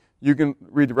 You can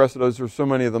read the rest of those. There's so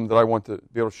many of them that I want to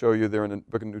be able to show you there in the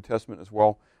book of the New Testament as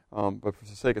well. But for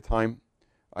the sake of time,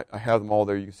 I have them all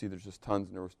there. You can see there's just tons,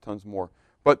 and there was tons more.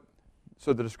 But,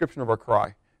 so the description of our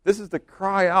cry. This is the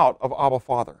cry out of Abba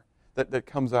Father that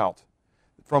comes out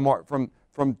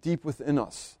from deep within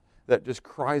us, that just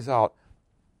cries out,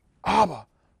 Abba,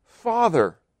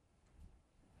 Father.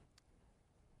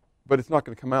 But it's not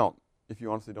going to come out if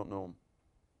you honestly don't know him,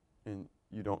 and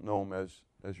you don't know him as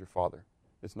your Father.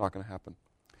 It's not going to happen.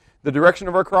 The direction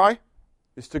of our cry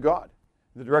is to God.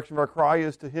 The direction of our cry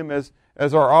is to him as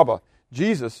our Abba.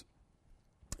 Jesus,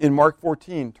 in Mark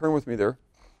 14, turn with me there.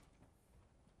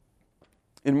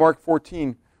 In Mark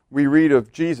 14, we read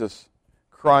of Jesus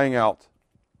crying out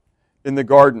in the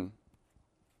garden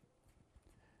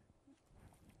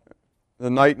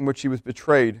the night in which he was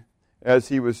betrayed, as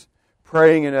he was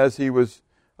praying and as he was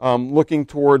looking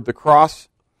toward the cross.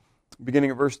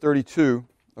 Beginning at verse 32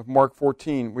 of Mark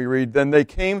 14, we read, "Then they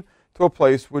came to a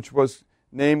place which was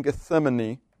named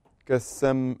Gethsemane,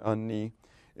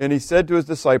 and he said to his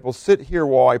disciples, 'Sit here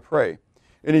while I pray.'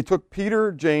 And he took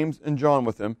Peter, James, and John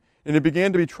with him, and he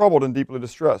began to be troubled and deeply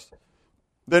distressed.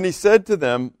 Then he said to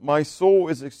them, 'My soul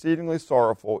is exceedingly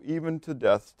sorrowful, even to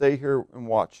death. Stay here and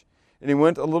watch.' And he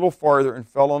went a little farther and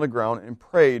fell on the ground and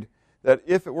prayed that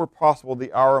if it were possible,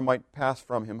 the hour might pass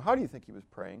from him." How do you think he was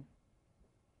praying?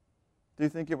 Do you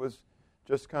think it was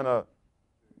just kind of?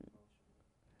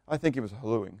 I think he was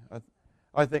hallooing.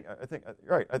 I think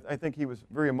right. I think he was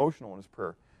very emotional in his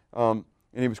prayer, and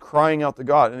he was crying out to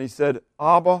God. And he said,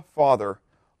 "Abba, Father,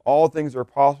 all things are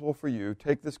possible for you.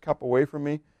 Take this cup away from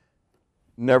me.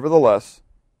 Nevertheless,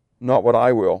 not what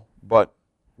I will, but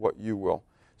what you will."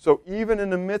 So even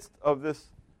in the midst of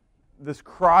this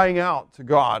crying out to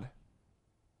God,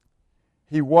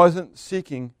 he wasn't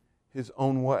seeking his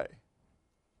own way.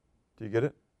 Do you get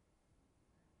it?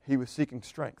 He was seeking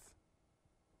strength.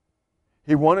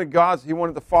 He wanted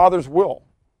the Father's will.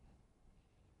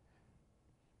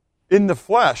 In the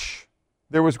flesh,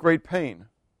 there was great pain.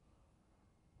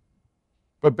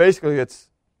 But basically, it's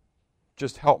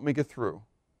just help me get through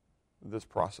this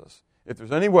process. If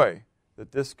there's any way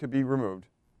that this could be removed,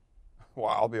 wow,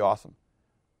 I'll be awesome.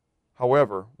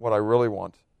 However, what I really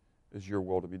want is your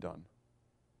will to be done.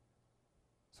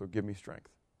 So give me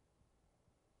strength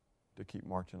to keep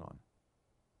marching on.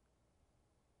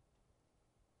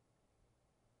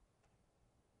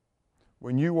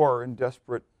 When you are in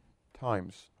desperate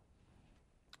times,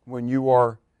 when you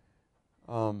are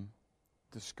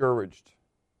discouraged,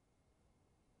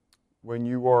 when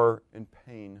you are in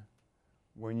pain,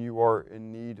 when you are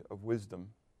in need of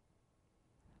wisdom,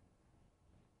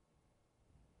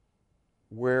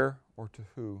 where or to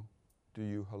who do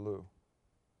you halloo?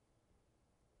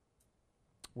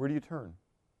 Where do you turn?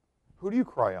 Who do you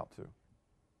cry out to?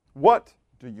 What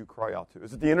do you cry out to?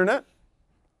 Is it the internet?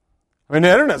 I mean,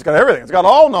 the internet's got everything. It's got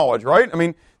all knowledge, right? I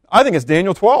mean, I think it's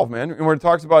Daniel 12, man, and where it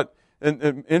talks about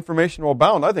information will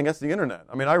abound. I think that's the internet.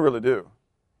 I mean, I really do.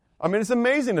 I mean, it's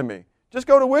amazing to me. Just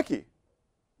go to Wiki.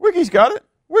 Wiki's got it.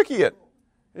 Wiki it.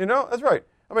 You know, that's right.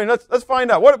 I mean, let's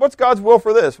find out. What's God's will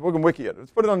for this? We can Wiki it.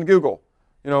 Let's put it on Google.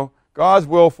 You know, God's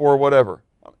will for whatever.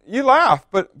 You laugh,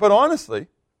 but honestly,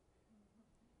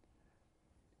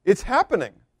 it's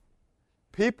happening.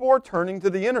 People are turning to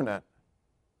the internet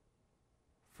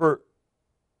for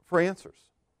answers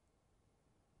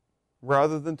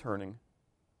rather than turning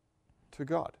to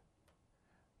God.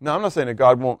 Now, I'm not saying that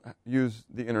God won't use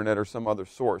the internet or some other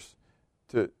source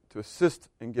to assist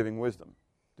in giving wisdom.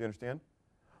 Do you understand?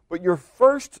 But your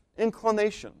first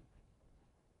inclination,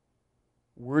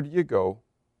 where do you go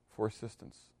for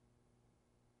assistance?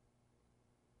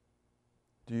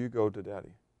 Do you go to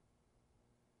Daddy?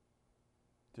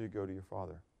 Do you go to your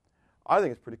Father? I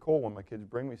think it's pretty cool when my kids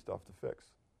bring me stuff to fix.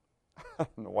 I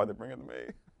don't know why they bring it to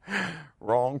me.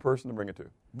 Wrong person to bring it to.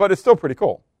 But it's still pretty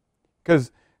cool.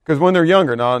 Because when they're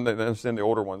younger, now they understand the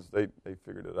older ones, they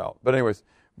figured it out. But anyways,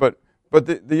 but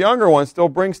the younger ones still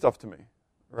bring stuff to me,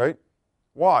 right?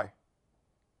 Why?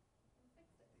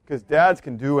 Because dads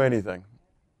can do anything.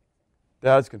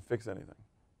 Dads can fix anything.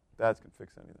 Dads can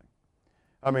fix anything.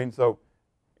 I mean, so,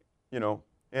 you know,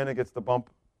 Anna gets the bump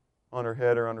on her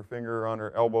head or on her finger or on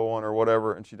her elbow on her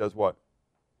whatever, and she does what?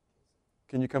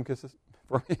 Can you come kiss us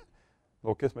for me? A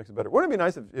little kiss makes it better. Wouldn't it be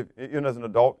nice if even as an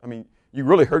adult, I mean, you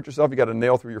really hurt yourself, you got a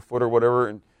nail through your foot or whatever,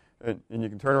 and you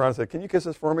can turn around and say, "Can you kiss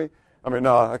this for me?" I mean,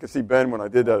 no, I could see Ben when I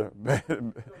did that.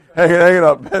 hanging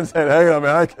up. Ben saying, "Hang on,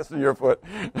 man, I kissed your foot."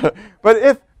 But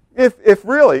if it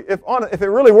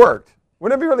really worked,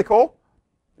 wouldn't it be really cool?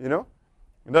 You know,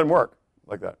 it doesn't work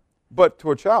like that. But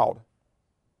to a child,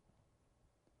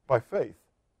 by faith,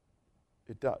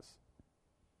 it does.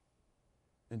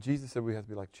 And Jesus said we have to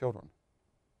be like children.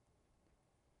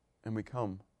 And we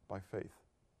come by faith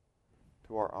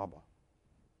to our Abba,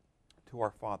 to our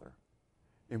Father,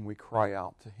 and we cry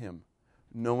out to Him,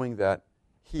 knowing that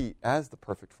He, as the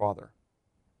perfect Father,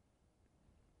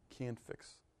 can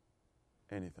fix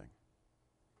anything.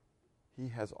 He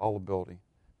has all ability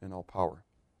and all power.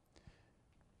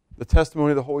 The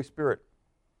testimony of the Holy Spirit,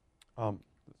 the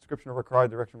description of our cry,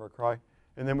 direction of our cry,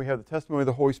 and then we have the testimony of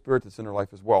the Holy Spirit that's in our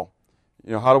life as well.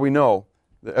 You know, how do we know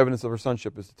the evidence of our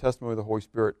sonship is the testimony of the Holy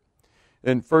Spirit?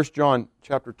 In 1 John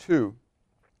chapter 2,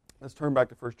 let's turn back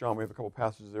to 1 John. We have a couple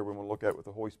passages there we want to look at with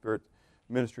the Holy Spirit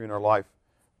ministry in our life.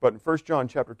 But in 1 John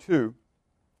chapter 2,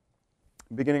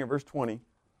 beginning at verse 20,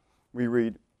 we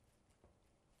read,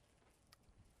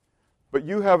 "But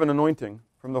you have an anointing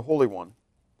from the Holy One,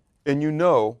 and you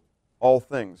know all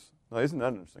things." Now, isn't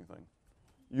that an interesting thing?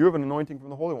 You have an anointing from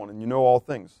the Holy One, and you know all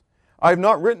things. "I have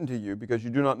not written to you because you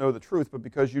do not know the truth, but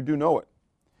because you do know it,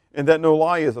 and that no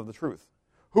lie is of the truth.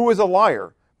 Who is a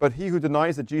liar but he who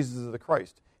denies that Jesus is the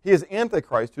Christ? He is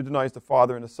Antichrist who denies the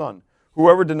Father and the Son.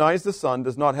 Whoever denies the Son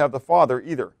does not have the Father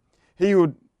either. He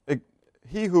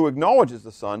who acknowledges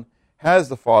the Son has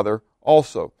the Father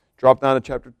also." Drop down to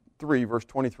chapter 3, verse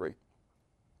 23.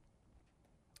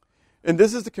 "And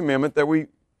this is the commandment that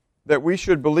we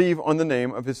should believe on the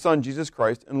name of his Son, Jesus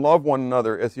Christ, and love one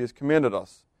another as he has commanded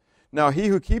us. Now he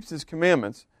who keeps his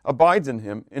commandments abides in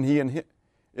him, and he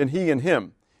in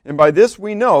him. And by this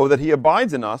we know that he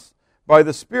abides in us, by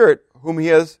the Spirit whom he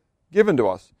has given to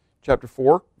us." Chapter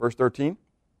 4, verse 13.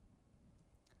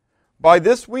 "By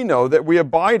this we know that we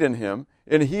abide in him,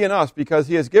 and he in us, because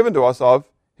he has given to us of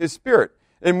his Spirit.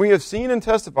 And we have seen and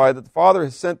testified that the Father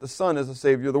has sent the Son as the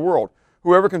Savior of the world.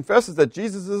 Whoever confesses that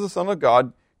Jesus is the Son of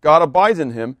God, God abides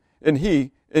in him, and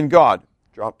he in God."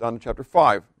 Drop down to chapter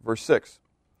 5, verse 6.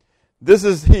 "This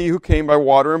is he who came by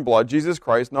water and blood, Jesus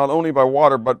Christ, not only by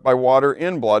water, but by water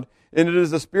and blood. And it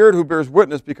is the Spirit who bears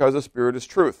witness, because the Spirit is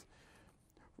truth."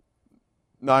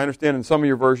 Now, I understand in some of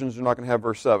your versions you're not going to have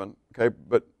verse 7, okay?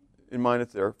 But in mine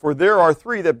it's there. "For there are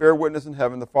three that bear witness in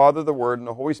heaven, the Father, the Word, and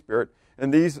the Holy Spirit,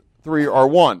 and these three are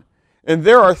one. And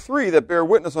there are three that bear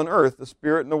witness on earth, the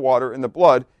Spirit, and the water, and the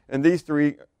blood, and these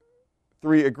three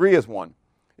agree as one.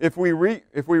 If we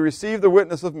receive the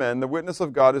witness of men, the witness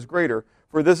of God is greater,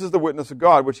 for this is the witness of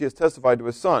God which he has testified to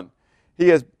his Son.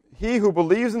 He who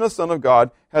believes in the Son of God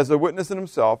has the witness in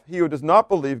himself. He who does not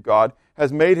believe God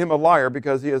has made him a liar,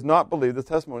 because he has not believed the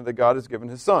testimony that God has given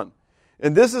his Son.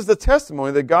 And this is the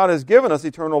testimony that God has given us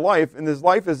eternal life, and his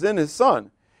life is in his Son.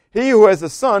 He who has the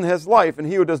Son has life, and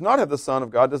he who does not have the Son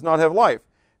of God does not have life.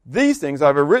 These things I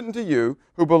have written to you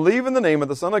who believe in the name of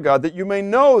the Son of God, that you may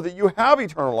know that you have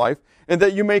eternal life, and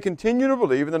that you may continue to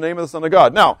believe in the name of the Son of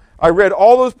God." Now, I read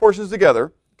all those portions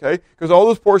together, okay, because all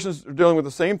those portions are dealing with the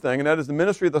same thing, and that is the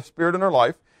ministry of the Spirit in our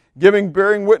life,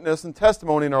 bearing witness and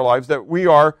testimony in our lives that we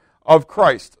are of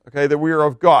Christ, okay, that we are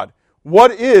of God. What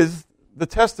is the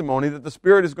testimony that the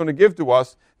Spirit is going to give to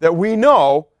us that we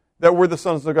know that we're the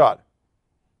sons of God?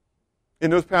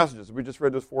 In those passages, we just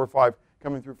read those 4 or 5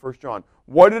 coming through 1 John.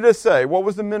 What did it say? What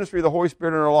was the ministry of the Holy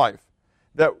Spirit in our life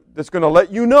that's going to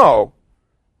let you know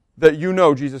that you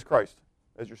know Jesus Christ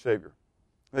as your Savior?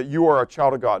 That you are a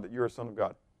child of God, that you're a son of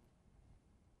God?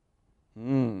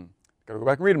 Got to go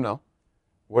back and read them now.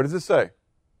 What does it say?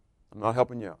 I'm not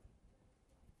helping you out.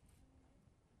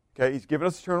 Okay, he's given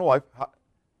us eternal life.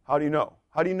 How do you know?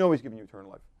 How do you know he's given you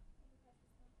eternal life?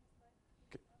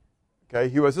 Okay,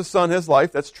 he who has a Son has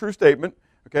life. That's a true statement.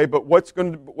 Okay, but what's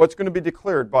going to be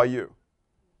declared by you?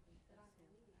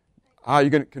 You're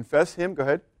going to confess him? Go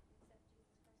ahead.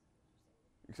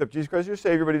 Accept Jesus Christ as your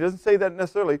Savior, but he doesn't say that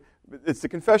necessarily. It's the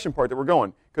confession part that we're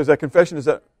going, because that confession is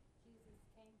that.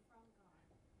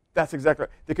 That's exactly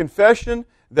right. The confession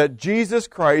that Jesus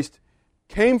Christ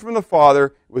came from the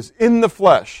Father, was in the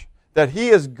flesh, that he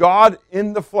is God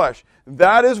in the flesh.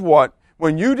 That is what,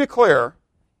 when you declare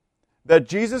that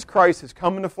Jesus Christ has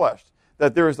come in the flesh,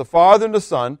 that there is the Father and the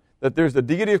Son, that there's the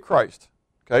deity of Christ.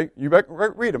 Okay? You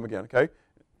read them again, okay?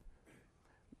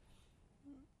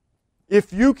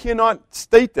 If you cannot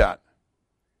state that,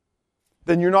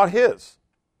 then you're not his.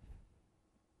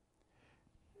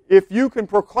 If you can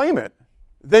proclaim it,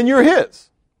 then you're his.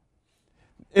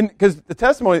 Because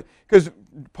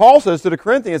Paul says to the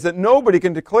Corinthians that nobody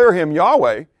can declare him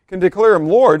Yahweh, can declare him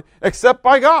Lord, except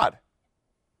by God.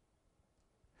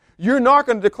 You're not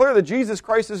going to declare that Jesus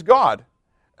Christ is God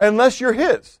unless you're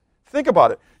his. Think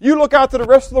about it. You look out to the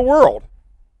rest of the world.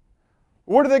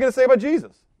 What are they going to say about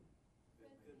Jesus?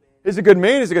 He's a good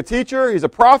man, he's a good teacher, he's a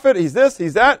prophet, he's this,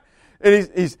 he's that,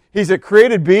 and he's a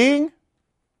created being.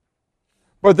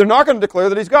 But they're not going to declare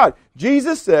that he's God.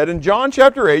 Jesus said in John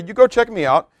chapter 8, you go check me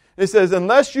out, it says,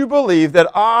 unless you believe that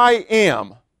I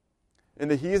am, and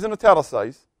the he is in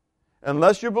italicized,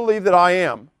 unless you believe that I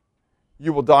am,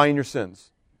 you will die in your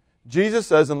sins. Jesus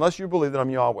says, unless you believe that I'm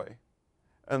Yahweh,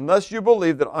 unless you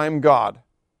believe that I'm God,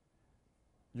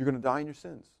 you're going to die in your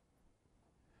sins.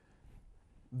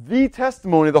 The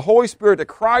testimony of the Holy Spirit that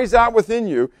cries out within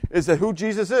you is that who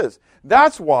Jesus is.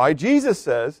 That's why Jesus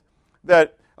says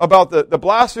that about the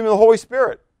blasphemy of the Holy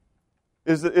Spirit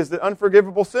is the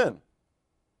unforgivable sin.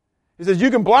 He says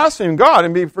you can blaspheme God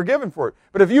and be forgiven for it.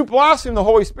 But if you blaspheme the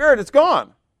Holy Spirit, it's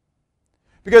gone.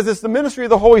 Because it's the ministry of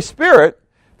the Holy Spirit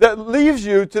that leaves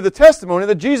you to the testimony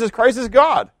that Jesus Christ is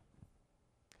God.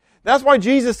 That's why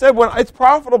Jesus said, "When it's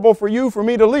profitable for you, for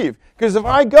me to leave. Because if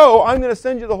I go, I'm going to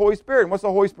send you the Holy Spirit." And what's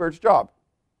the Holy Spirit's job?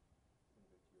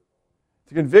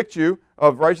 To convict you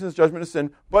of righteousness, judgment, and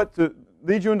sin, but to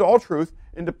lead you into all truth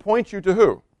and to point you to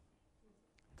who?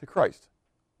 To Christ.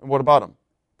 And what about Him?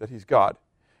 That He's God.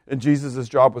 And Jesus'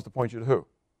 job was to point you to who?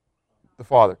 The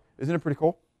Father. Isn't it pretty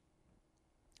cool?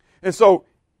 And so,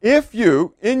 if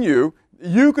you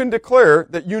can declare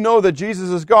that you know that Jesus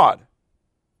is God,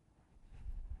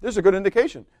 there's a good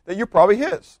indication that you're probably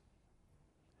His.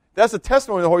 That's a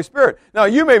testimony of the Holy Spirit. Now,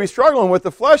 you may be struggling with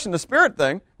the flesh and the spirit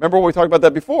thing. Remember what we talked about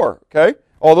that before, okay?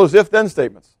 All those if-then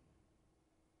statements.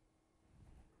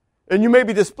 And you may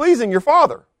be displeasing your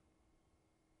Father.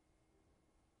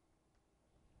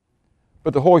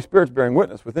 But the Holy Spirit's bearing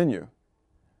witness within you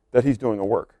that He's doing a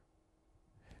work.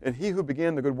 And He who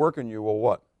began the good work in you will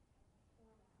what?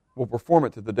 Will perform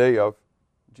it to the day of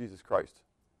Jesus Christ.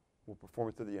 Will perform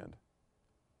it to the end.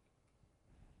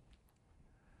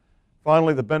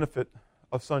 Finally, the benefit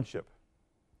of sonship.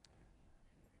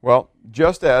 Well,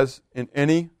 just as in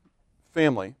any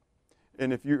family,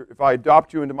 and if I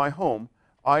adopt you into my home,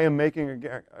 I am making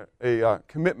a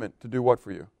commitment to do what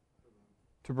for you?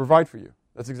 To provide for you.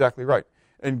 That's exactly right.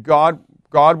 And God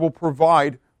will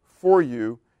provide for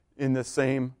you in the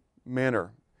same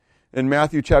manner. In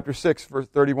Matthew chapter 6, verse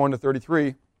 31 to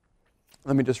 33,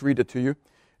 let me just read it to you.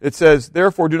 It says,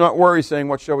 "Therefore do not worry, saying,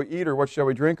 what shall we eat, or what shall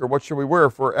we drink, or what shall we wear?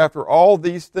 For after all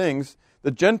these things the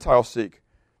Gentiles seek.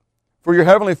 For your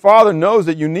heavenly Father knows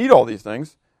that you need all these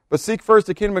things. But seek first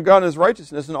the kingdom of God and His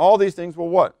righteousness, and all these things will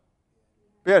what?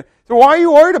 Be added." So why are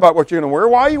you worried about what you're going to wear?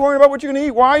 Why are you worried about what you're going to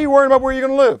eat? Why are you worried about where you're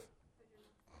going to live?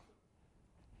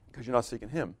 Because you're not seeking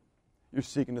Him. You're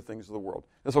seeking the things of the world.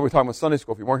 That's what we're talking about Sunday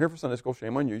school. If you weren't here for Sunday school,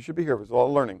 shame on you. You should be here. There's a lot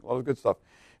of learning, a lot of good stuff.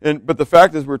 But the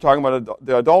fact is, we're talking about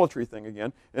the idolatry thing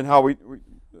again, and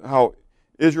how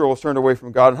Israel was turned away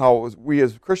from God, and how we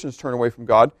as Christians turn away from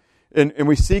God, and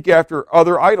we seek after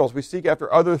other idols. We seek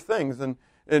after other things.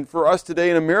 And for us today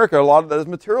in America, a lot of that is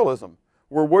materialism.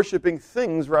 We're worshiping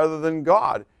things rather than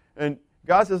God. And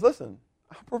God says, "Listen,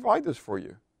 I'll provide this for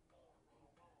you.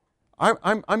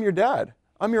 I'm your dad.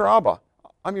 I'm your Abba.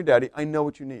 I'm your daddy. I know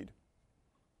what you need.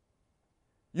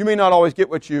 You may not always get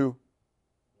what you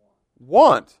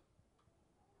want,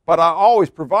 but I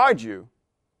always provide you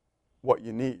what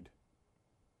you need."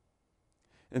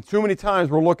 And too many times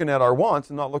we're looking at our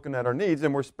wants and not looking at our needs,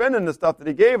 and we're spending the stuff that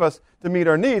He gave us to meet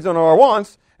our needs on our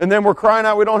wants, and then we're crying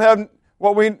out we don't have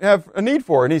what we have a need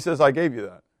for. And He says, "I gave you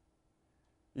that.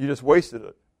 You just wasted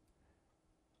it."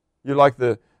 You're like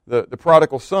the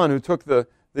prodigal son who took the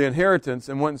inheritance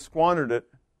and went and squandered it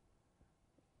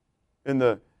in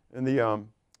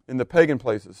the pagan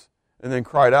places, and then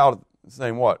cried out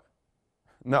saying, "What?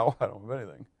 No, I don't have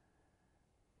anything."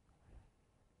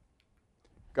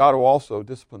 God will also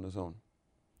discipline His own.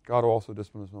 God will also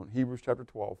discipline His own. Hebrews chapter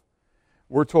 12.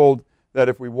 We're told that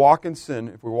if we walk in sin,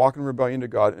 if we walk in rebellion to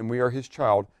God, and we are His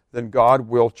child, then God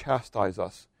will chastise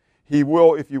us. He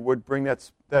will, if you would, bring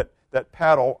that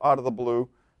paddle out of the blue,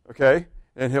 okay,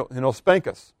 and He'll spank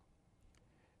us.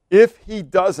 If He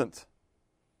doesn't,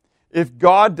 if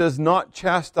God does not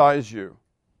chastise you,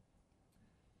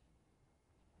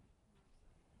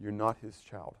 you're not His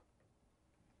child.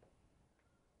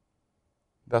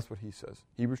 That's what He says.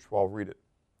 Hebrews 12, read it.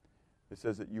 It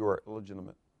says that you are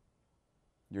illegitimate.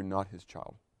 You're not His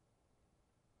child.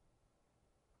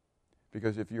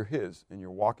 Because if you're His and you're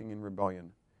walking in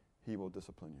rebellion, He will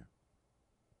discipline you.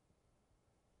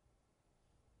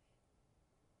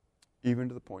 Even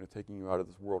to the point of taking you out of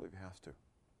this world if He has to.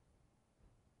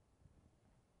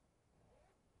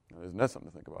 Now, isn't that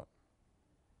something to think about?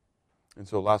 And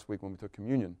so last week when we took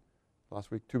communion,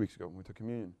 2 weeks ago when we took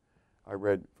communion, I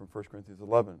read from 1 Corinthians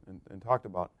 11 and talked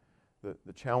about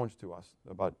the challenge to us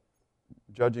about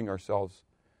judging ourselves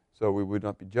so we would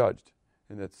not be judged,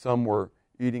 and that some were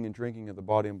eating and drinking of the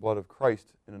body and blood of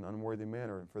Christ in an unworthy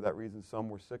manner, and for that reason some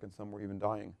were sick and some were even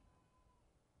dying.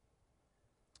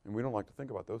 And we don't like to think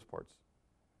about those parts.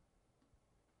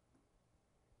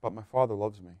 But my Father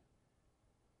loves me.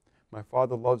 My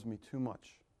Father loves me too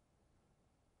much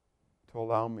to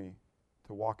allow me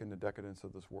to walk in the decadence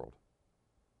of this world.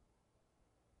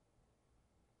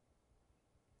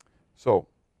 So,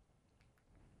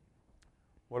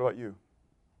 what about you?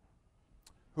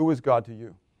 Who is God to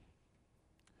you?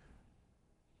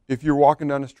 If you're walking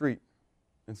down the street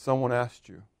and someone asked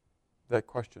you that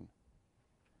question,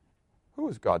 who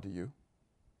is God to you?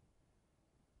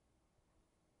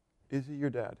 Is He your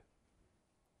dad?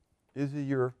 Is He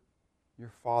your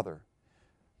father?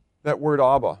 That word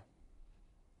Abba,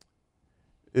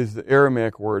 is the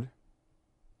Aramaic word.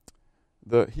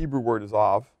 The Hebrew word is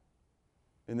Av,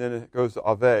 and then it goes to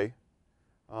Ave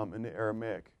in the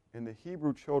Aramaic. And the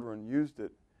Hebrew children used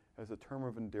it as a term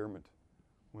of endearment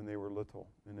when they were little,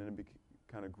 and then it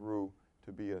kind of grew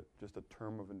to be just a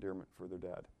term of endearment for their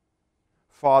dad.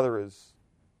 Father is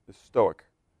stoic.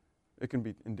 It can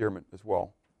be endearment as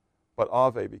well. But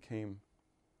Ave became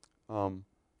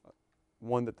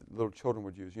one that the little children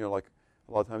would use. You know, like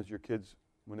a lot of times your kids,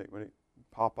 when they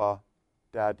Papa,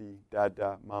 Daddy,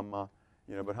 Dada, Mama,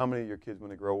 you know, but how many of your kids when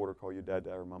they grow older call you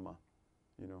Dada or Mama?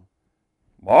 You know,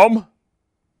 Mom,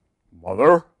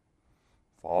 Mother,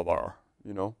 Father,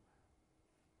 you know.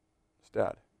 It's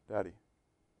Dad, Daddy.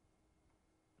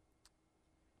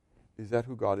 Is that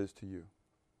who God is to you?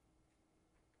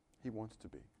 He wants to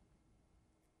be.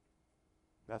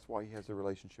 That's why He has a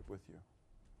relationship with you.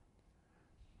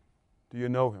 Do you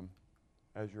know Him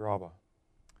as your Abba?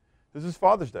 This is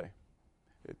Father's Day.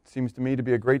 It seems to me to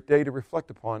be a great day to reflect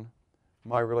upon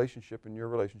my relationship and your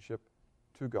relationship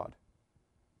to God.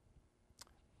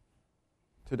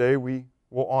 Today we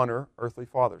will honor earthly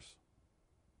fathers.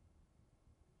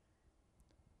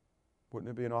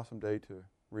 Wouldn't it be an awesome day to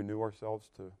renew ourselves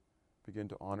to begin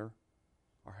to honor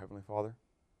our Heavenly Father?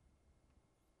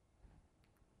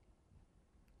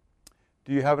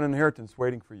 Do you have an inheritance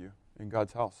waiting for you in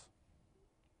God's house?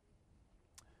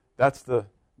 That's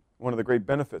one of the great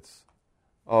benefits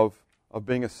of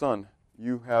being a son.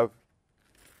 You have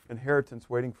inheritance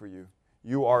waiting for you.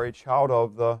 You are a child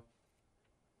of the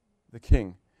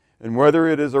King. And whether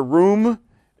it is a room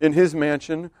in His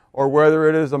mansion or whether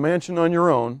it is a mansion on your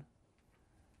own,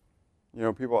 you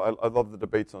know, people, I love the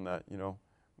debates on that, you know.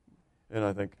 And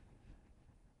I think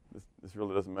this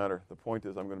really doesn't matter. The point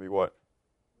is I'm going to be what?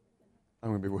 I'm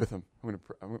going to be with Him.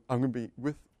 I'm going to be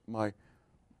with my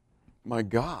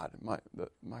God,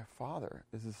 my Father.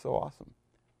 This is so awesome.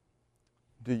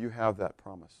 Do you have that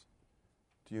promise?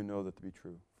 Do you know that to be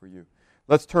true for you?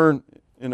 Let's turn in